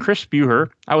 And from Chris Buher,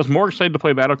 I was more excited to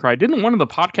play Battlecry. Didn't one of the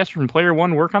podcasters from Player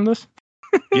One work on this?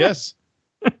 Yes.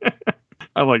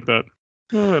 I like that.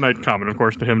 And I comment, of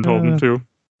course, to him, told him to.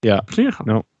 Yeah. So, yeah.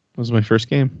 No, that was my first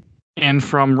game. And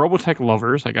from Robotech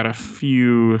lovers, I got a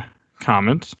few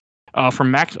comments.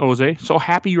 From Max Oze, so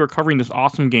happy you are covering this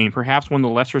awesome game. Perhaps one of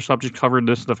the lesser subjects covered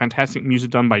this, the fantastic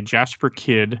music done by Jasper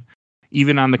Kidd.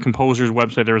 Even on the composer's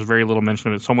website, there was very little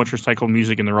mention of it. So much recycled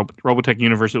music in the Robotech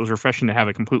universe. It was refreshing to have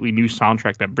a completely new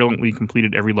soundtrack that brilliantly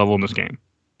completed every level in this game.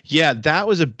 Yeah, that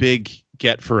was a big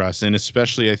get for us. And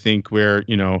especially, I think, where,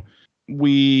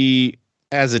 we,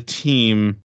 as a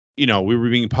team, we were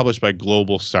being published by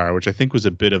Global Star, which I think was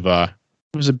a bit of a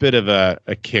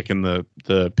kick in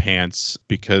the pants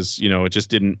because,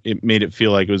 it made it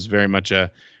feel like it was very much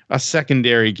a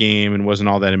secondary game and wasn't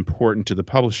all that important to the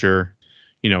publisher.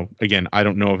 Again, I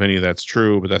don't know if any of that's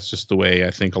true, but that's just the way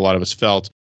I think a lot of us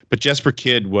felt. But Jasper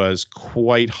Kidd was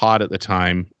quite hot at the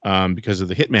time because of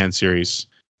the Hitman series.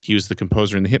 He was the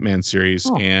composer in the Hitman series.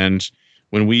 Oh. And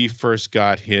when we first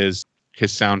got his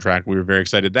soundtrack, we were very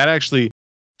excited. That actually,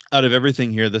 out of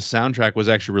everything here, the soundtrack was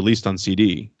actually released on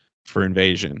CD for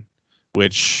Invasion,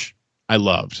 which I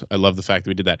loved. I love the fact that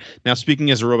we did that. Now,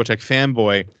 speaking as a Robotech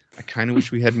fanboy, I kind of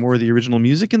wish we had more of the original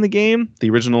music in the game,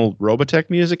 the original Robotech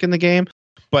music in the game.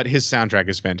 But his soundtrack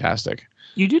is fantastic.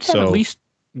 You did have at least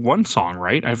one song,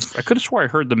 right? I could have swore I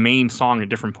heard the main song at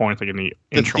different points, like in the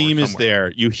intro. The theme is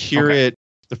there. You hear it.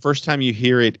 The first time you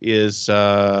hear it is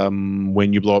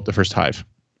when you blow up the first hive.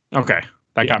 Okay.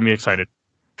 That got me excited.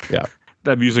 Yeah.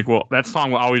 That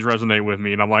song will always resonate with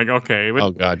me. And I'm like, okay. But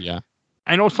oh, God, yeah.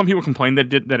 I know some people complained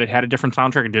that it had a different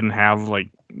soundtrack. It didn't have like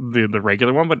the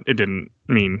regular one, but it didn't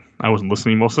mean I wasn't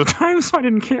listening most of the time, so I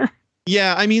didn't care.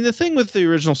 Yeah, I mean, the thing with the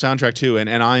original soundtrack, too, and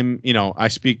I'm, I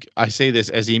say this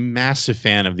as a massive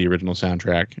fan of the original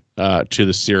soundtrack to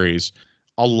the series.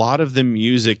 A lot of the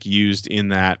music used in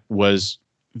that was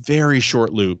very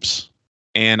short loops.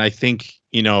 And I think,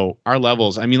 our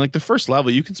levels, I mean, like the first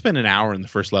level, you can spend an hour in the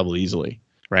first level easily,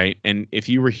 right? And if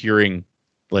you were hearing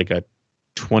like a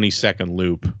 20-second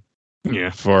loop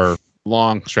for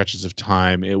long stretches of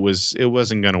time, it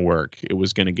wasn't going to work. It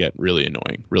was going to get really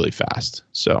annoying really fast.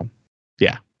 So,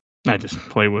 yeah. I just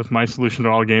play with my solution to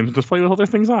all games. Just play with other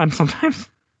things on sometimes.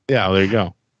 Yeah, there you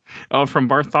go. From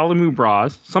Bartholomew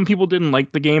Bras. Some people didn't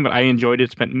like the game, but I enjoyed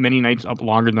it. Spent many nights up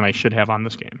longer than I should have on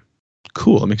this game.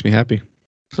 Cool. That makes me happy.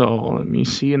 So let me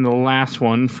see. In the last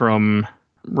one from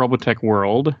Robotech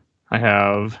World, I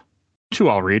have 2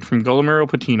 I'll read. From Guillermo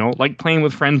Patino, like playing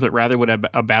with friends, but rather with a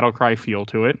Battlecry feel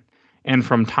to it. And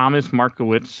from Thomas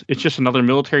Markowitz, it's just another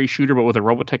military shooter, but with a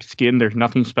Robotech skin. There's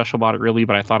nothing special about it, really,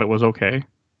 but I thought it was okay.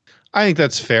 I think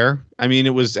that's fair. I mean,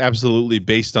 it was absolutely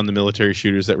based on the military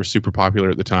shooters that were super popular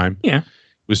at the time. Yeah.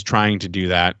 It was trying to do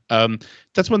that.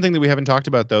 That's one thing that we haven't talked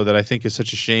about, though, that I think is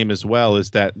such a shame as well, is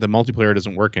that the multiplayer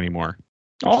doesn't work anymore.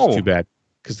 Oh. Too bad.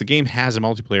 Because the game has a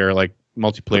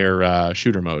multiplayer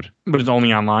shooter mode. But it's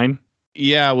only online?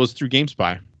 Yeah, it was through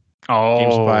GameSpy. Oh.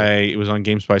 GameSpy, it was on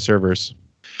GameSpy servers.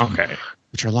 Okay.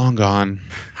 Which are long gone.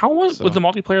 How was the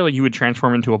multiplayer? Like you would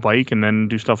transform into a bike and then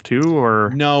do stuff too,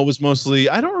 or? No, it was mostly,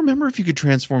 I don't remember if you could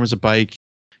transform as a bike.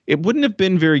 It wouldn't have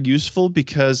been very useful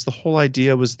because the whole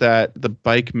idea was that the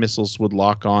bike missiles would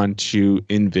lock on to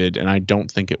Invid, and I don't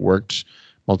think it worked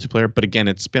multiplayer. But again,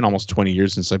 it's been almost 20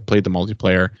 years since I played the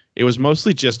multiplayer. It was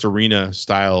mostly just arena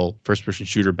style first person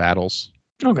shooter battles.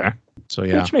 Okay. So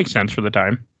yeah, which makes sense for the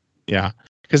time. yeah.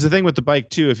 Because the thing with the bike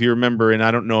too, if you remember, and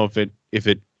I don't know if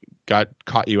it got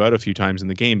caught you out a few times in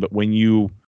the game, but when you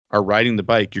are riding the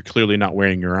bike, you're clearly not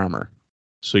wearing your armor,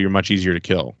 so you're much easier to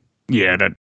kill. Yeah,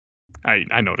 that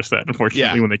I noticed that,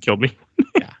 unfortunately, when they killed me.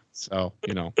 Yeah. So,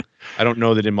 I don't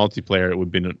know that in multiplayer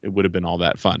it would have been all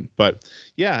that fun. But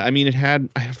yeah, I mean, it had,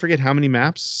 I forget how many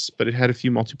maps, but it had a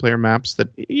few multiplayer maps that,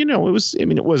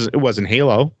 it wasn't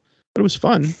Halo, but it was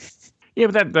fun. Yeah,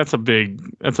 but that's a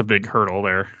big hurdle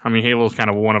there. I mean, Halo's kind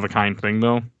of a one of a kind thing,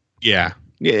 though. Yeah,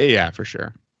 for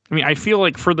sure. I mean, I feel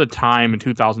like for the time in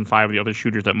 2005, the other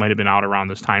shooters that might have been out around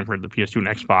this time for the PS2 and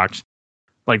Xbox,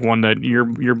 like one that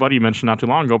your buddy mentioned not too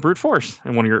long ago, Brute Force,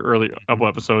 in one of your early couple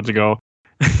episodes ago,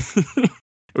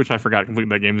 which I forgot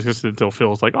completely that game existed until Phil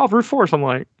was like, "Oh, Brute Force." I'm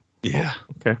like, yeah,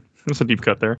 oh, okay, that's a deep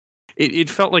cut there. It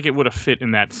felt like it would have fit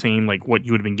in that same like what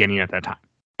you would have been getting at that time.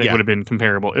 It would have been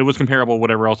comparable. It was comparable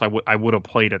whatever else I would have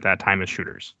played at that time as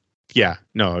shooters. Yeah,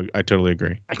 no, I totally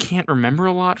agree. I can't remember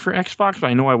a lot for Xbox, but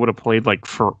I know I would have played like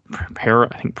for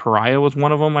I think Pariah was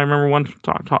one of them. I remember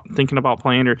thinking about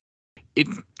playing, or it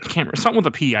can't something with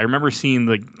a P. I remember seeing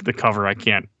the cover. I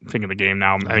can't think of the game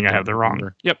now. I think I have the wrong.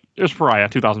 Remember. Yep, it was Pariah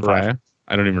 2005. Pariah?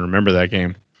 I don't even remember that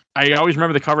game. I always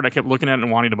remember the cover, and I kept looking at it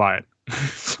and wanting to buy it.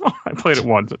 So I played it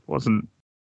once. It wasn't,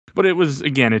 but it was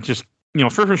again. It just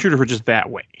first-person shooters were just that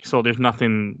way. So there's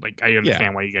nothing like I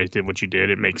understand why you guys did what you did.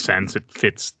 It makes sense. It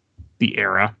fits the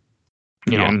era. I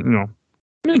mean,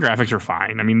 the graphics are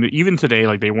fine. I mean, even today,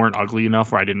 like they weren't ugly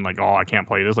enough where I didn't like, oh, I can't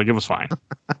play this. Like it was fine.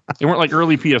 They weren't like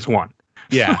early PS1.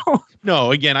 Yeah.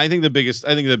 No, again, I think the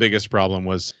biggest problem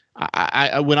was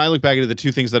I when I look back at the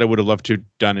two things that I would have loved to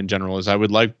have done in general is I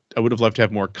would have loved to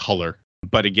have more color.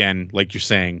 But again, like you're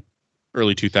saying,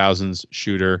 early 2000s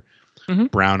shooter,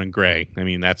 brown and gray. I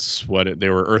mean, that's what they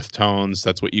were, earth tones.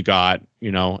 That's what you got,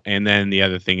 And then the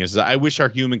other thing is I wish our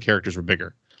human characters were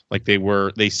bigger. Like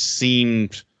they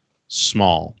seemed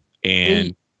small,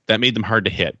 and that made them hard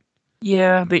to hit.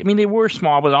 Yeah, they were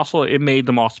small, but also it made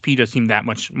the Mospita seem that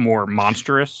much more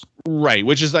monstrous. Right,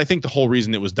 which is I think the whole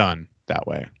reason it was done that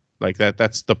way. Like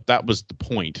that was the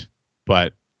point.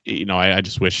 But I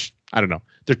just wish, I don't know,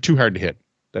 they're too hard to hit.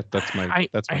 That's my I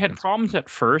had concern. problems at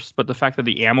first, but the fact that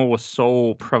the ammo was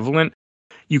so prevalent,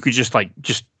 you could just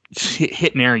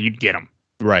hit an air and you'd get them.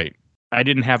 Right. I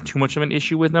didn't have too much of an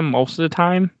issue with them most of the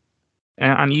time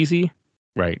on easy.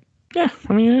 Right. Yeah,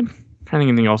 I mean, I don't think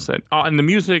anything else that. And the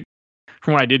music,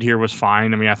 from what I did hear, was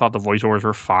fine. I mean, I thought the voiceovers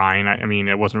were fine. I mean,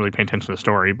 I wasn't really paying attention to the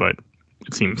story, but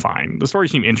it seemed fine. The story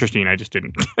seemed interesting. I just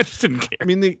didn't care. I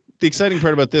mean, the exciting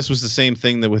part about this was the same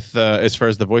thing that with as far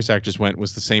as the voice actors went,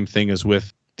 was the same thing as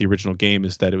with the original game,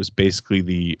 is that it was basically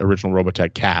the original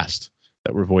Robotech cast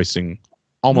that were voicing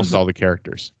almost all the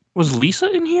characters. Was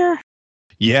Lisa in here?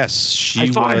 Yes, I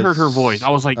thought I heard her voice. I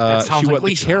was like, that sounds like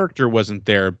Lisa. The character wasn't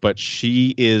there, but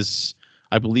she is,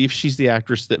 I believe she's the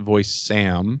actress that voiced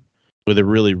Sam with a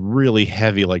really, really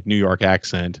heavy, like New York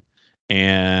accent,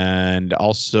 and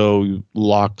also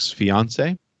Locke's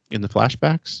fiance in the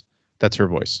flashbacks. That's her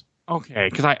voice. Okay,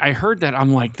 because I heard that.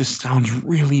 I'm like, this sounds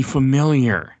really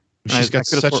familiar. She's got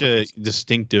such a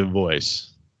distinctive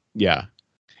voice. Yeah.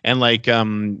 And like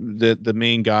the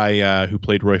main guy who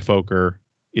played Roy Fokker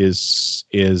is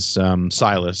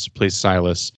Silas, plays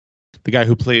Silas. The guy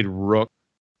who played Rand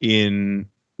in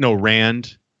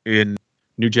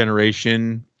New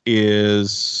Generation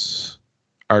is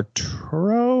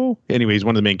Arturo. Anyway, he's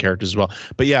one of the main characters as well.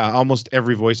 But yeah, almost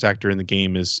every voice actor in the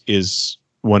game is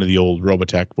one of the old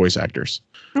Robotech voice actors.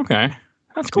 Okay,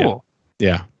 that's cool.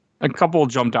 Yeah. A couple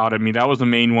jumped out at me. That was the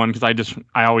main one because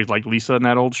I always liked Lisa in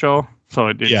that old show, so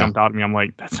it jumped out at me. I'm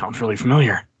like, that sounds really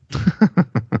familiar.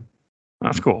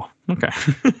 That's cool. Okay.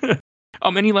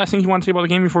 Any last things you want to say about the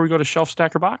game before we go to shelf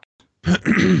stacker box?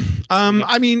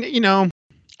 I mean,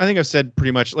 I think I've said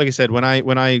pretty much. Like I said, when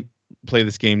I play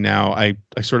this game now, I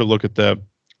sort of look at the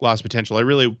lost potential. I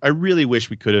really wish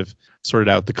we could have sorted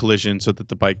out the collision so that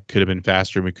the bike could have been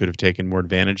faster and we could have taken more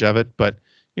advantage of it. But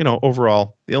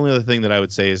overall, the only other thing that I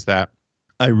would say is that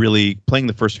playing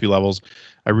the first few levels,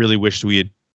 I really wished we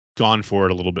had gone for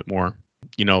it a little bit more.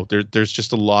 There's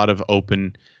just a lot of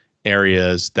open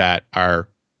areas that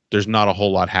there's not a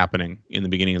whole lot happening in the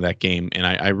beginning of that game, and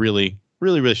I really,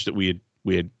 really wish that we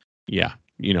had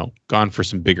gone for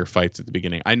some bigger fights at the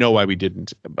beginning. I know why we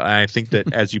didn't, but I think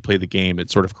that as you play the game,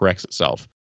 it sort of corrects itself.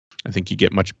 I think you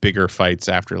get much bigger fights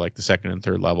after like the second and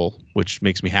third level, which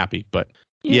makes me happy. But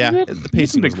the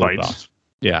pacing was a little off.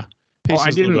 Yeah, pacing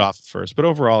was a little bit off at first, but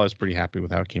overall, I was pretty happy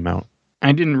with how it came out.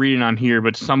 I didn't read it on here,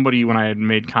 but somebody, when I had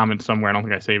made comments somewhere, I don't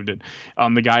think I saved it.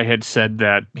 The guy had said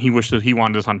that he wished that he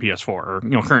wanted this on PS4 or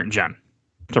current gen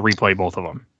to replay both of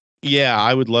them. Yeah,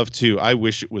 I would love to. I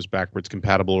wish it was backwards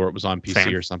compatible or it was on PC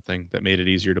Same. or something that made it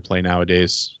easier to play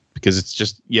nowadays, because it's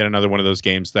just yet another one of those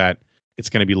games that it's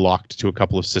going to be locked to a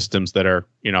couple of systems that are,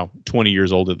 20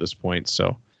 years old at this point.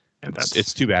 So And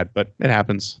it's too bad, but it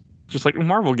happens. just like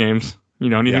Marvel games.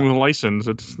 Anything Yeah. with a license,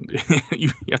 it's you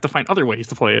have to find other ways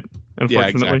to play it, Yeah,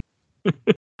 unfortunately.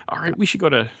 All right, we should go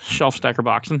to Shelf Stacker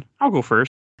Boxing. I'll go first.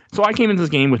 So I came into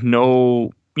this game with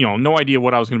no idea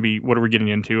what I was going to be, what are we getting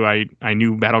into. I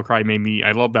knew Battlecry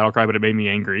I love Battlecry, but it made me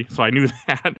angry. So I knew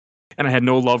that. And I had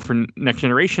no love for Next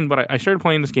Generation, but I started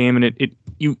playing this game, and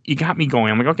you got me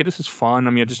going. I'm like, okay, this is fun. I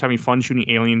mean, just having fun shooting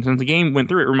aliens. And as the game went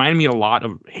through, it reminded me a lot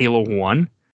of Halo 1.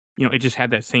 It just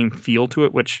had that same feel to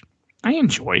it, which I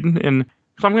enjoyed. And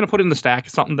so I'm going to put it in the stack.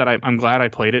 It's something that I'm glad I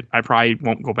played it. I probably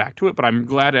won't go back to it, but I'm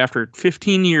glad after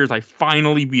 15 years, I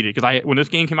finally beat it. Because when this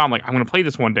game came out, I'm like, I'm going to play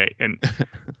this one day. And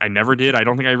I never did. I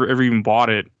don't think I ever even bought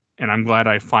it. And I'm glad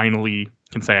I finally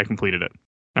can say I completed it.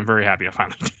 I'm very happy I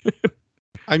finally did.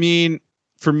 I mean,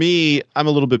 for me, I'm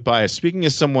a little bit biased. Speaking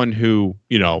as someone who,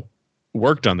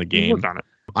 worked on the game, Worked on it.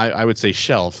 I would say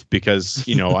Shelf, because,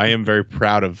 I am very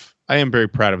proud of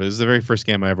it. This is the very first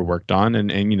game I ever worked on.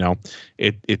 And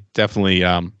it definitely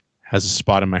has a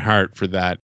spot in my heart for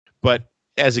that. But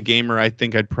as a gamer, I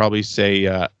think I'd probably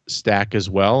say Stack as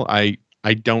well. I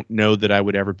don't know that I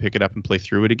would ever pick it up and play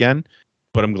through it again,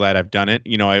 but I'm glad I've done it.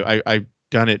 I've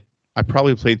done it. I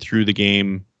probably played through the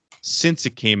game since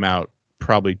it came out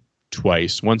probably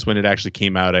twice. Once when it actually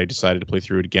came out, I decided to play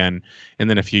through it again. And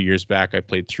then a few years back, I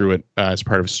played through it as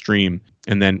part of a stream.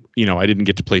 And then, I didn't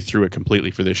get to play through it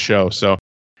completely for this show. So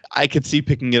I could see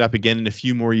picking it up again in a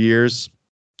few more years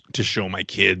to show my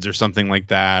kids or something like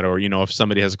that. Or, if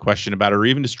somebody has a question about it, or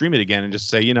even to stream it again and just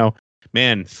say,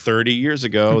 man, 30 years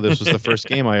ago, this was the first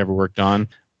game I ever worked on.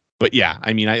 But yeah,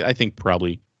 I mean, I think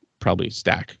probably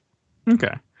Stack.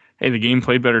 Okay. Hey, the game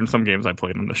played better than some games I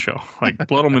played on the show. Like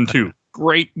Blood Omen 2.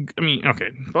 Great. I mean, okay,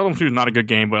 Blood Omen 2 is not a good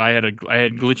game, but I had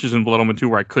glitches in Blood Omen 2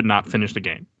 where I could not finish the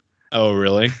game. Oh,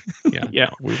 really? Yeah. Yeah.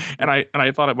 And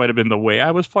I thought it might have been the way I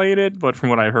was playing it, but from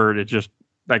what I heard,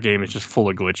 that game is just full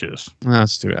of glitches.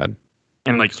 That's too bad.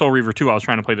 And like Soul Reaver 2, I was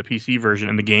trying to play the PC version,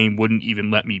 and the game wouldn't even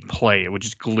let me play. It would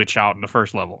just glitch out in the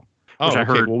first level. Oh, which I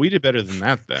okay. heard. Well, we did better than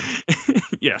that then.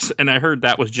 Yes, and I heard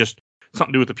that was just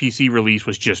something to do with the PC release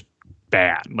was just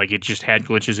bad. Like it just had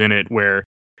glitches in it where,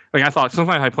 like I thought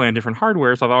sometimes I play on different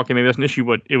hardware, so I thought, okay, maybe that's an issue,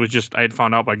 but it was just I had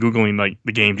found out by Googling like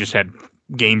the game just had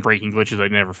game breaking glitches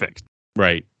I'd never fixed.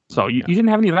 Right. So you didn't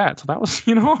have any of that. So that was,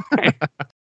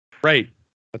 right.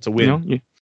 That's a win.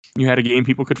 You had a game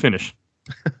people could finish.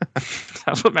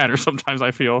 That's what matters sometimes,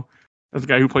 I feel. As a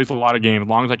guy who plays a lot of games, as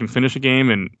long as I can finish a game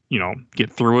and,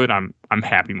 get through it, I'm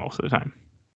happy most of the time.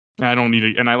 And I don't need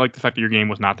it. And I like the fact that your game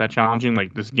was not that challenging.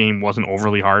 Like this game wasn't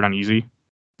overly hard on easy.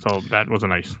 So that was a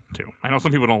nice too. I know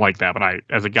some people don't like that, but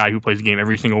as a guy who plays a game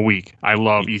every single week, I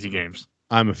love easy games.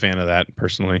 I'm a fan of that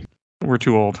personally. We're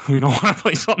too old. We don't want to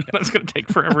play something that's going to take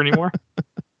forever anymore.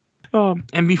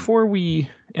 And before we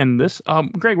end this,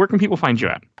 Greg, where can people find you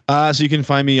at? So you can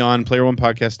find me on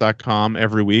playeronepodcast.com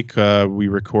every week. We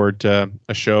record a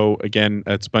show. Again,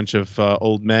 it's a bunch of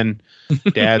old men,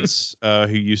 dads who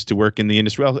used to work in the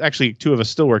industry. Well, actually, two of us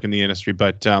still work in the industry,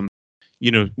 but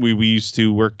we used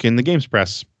to work in the games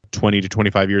press 20 to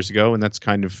 25 years ago, and that's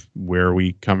kind of where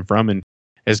we come from. And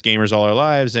as gamers all our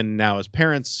lives, and now as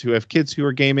parents who have kids who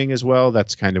are gaming as well,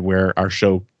 that's kind of where our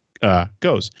show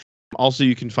goes. Also,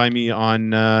 you can find me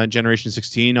on Generation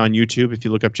 16 on YouTube if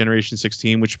you look up Generation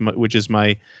 16, which is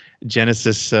my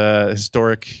Genesis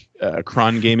historic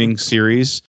cron gaming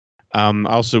series. I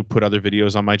also put other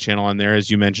videos on my channel on there. As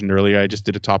you mentioned earlier, I just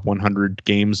did a top 100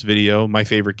 games video, my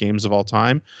favorite games of all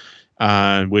time,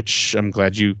 which I'm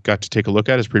glad you got to take a look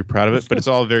at. I was pretty proud of it, but it's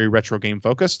all very retro game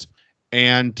focused.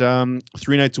 And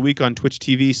 3 nights a week on Twitch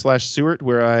TV/Seward,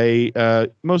 where I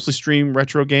mostly stream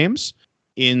retro games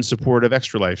in support of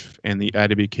Extra Life and the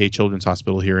IWK Children's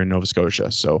Hospital here in Nova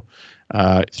Scotia. So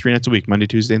 3 nights a week, Monday,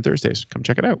 Tuesday, and Thursdays. Come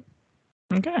check it out.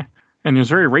 Okay. And it's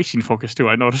very racing focused too,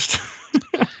 I noticed.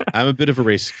 I'm a bit of a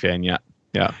racing fan, yeah.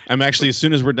 Yeah. I'm actually, as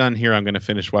soon as we're done here, I'm going to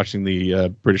finish watching the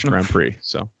British Grand Prix.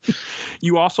 So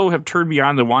you also have turned me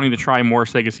on to wanting to try more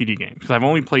Sega CD games, because I've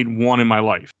only played one in my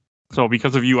life. So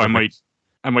because of you, I might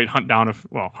hunt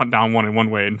down one in one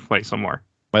way and play some more.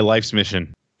 My life's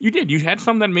mission. You did. You had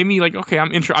some that made me like, okay,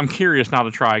 I'm curious now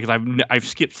to try, because I've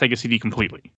skipped Sega CD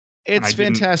completely. It's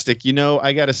fantastic.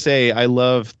 I got to say, I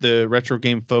love the retro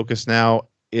game focus now.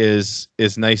 Is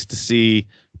nice to see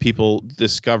people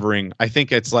discovering. I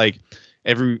think it's like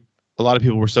a lot of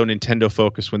people were so Nintendo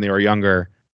focused when they were younger.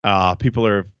 People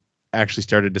are actually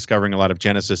started discovering a lot of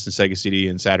Genesis and Sega CD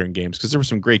and Saturn games, because there were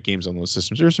some great games on those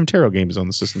systems. There were some Taro games on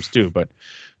the systems too, but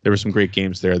there were some great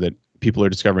games there that people are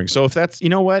discovering. So if that's, you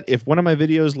know what, if one of my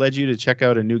videos led you to check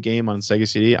out a new game on Sega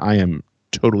CD, I am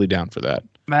totally down for that.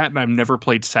 Matt, I've never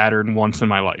played Saturn once in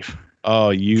my life. Oh,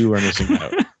 you are missing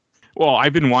out. Well,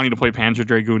 I've been wanting to play Panzer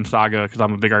Dragoon Saga because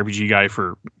I'm a big RPG guy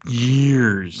for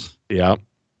years. Yeah.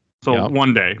 So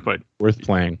one day, but worth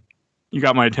playing. You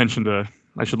got my attention to,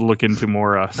 I should look into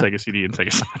more Sega CD and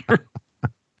Sega Saturn.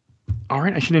 All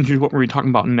right, I should introduce what we're talking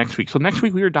about next week. So next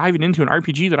week we are diving into an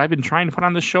RPG that I've been trying to put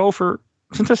on the show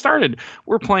since I started.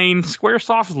 We're playing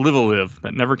Squaresoft's Live a Live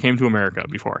that never came to America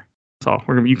before. So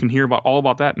you can hear all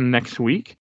about that next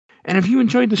week. And if you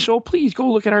enjoyed the show, please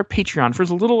go look at our Patreon. For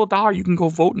as little as $1, you can go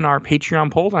vote in our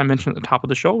Patreon poll that I mentioned at the top of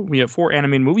the show. We have 4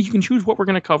 animated movies. You can choose what we're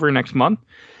going to cover next month.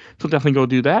 So definitely go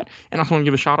do that. And I also want to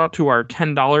give a shout out to our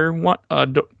 $10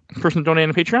 person donating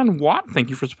on Patreon, Watt. Thank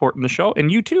you for supporting the show.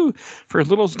 And you too, for as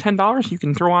little as $10, you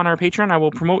can throw on our Patreon. I will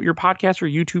promote your podcast or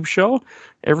YouTube show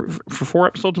for 4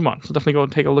 episodes a month. So definitely go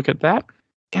take a look at that.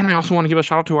 And I also want to give a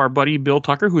shout out to our buddy Bill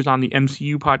Tucker, who's on the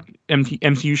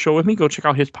MCU show with me. Go check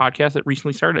out his podcast that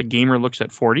recently started, A Gamer Looks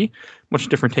at 40. Much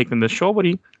different take than this show, but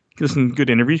he gives some good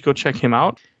interviews. Go check him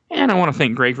out. And I want to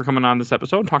thank Greg for coming on this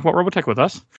episode and talking about Robotech with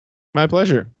us. My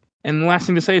pleasure. And the last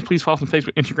thing to say is please follow us on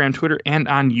Facebook, Instagram, Twitter, and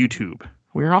on YouTube.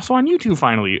 We're also on YouTube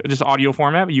finally, just audio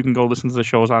format, but you can go listen to the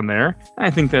shows on there. And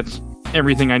I think that's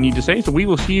everything I need to say. So we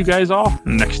will see you guys all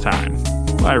next time.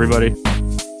 Bye, everybody.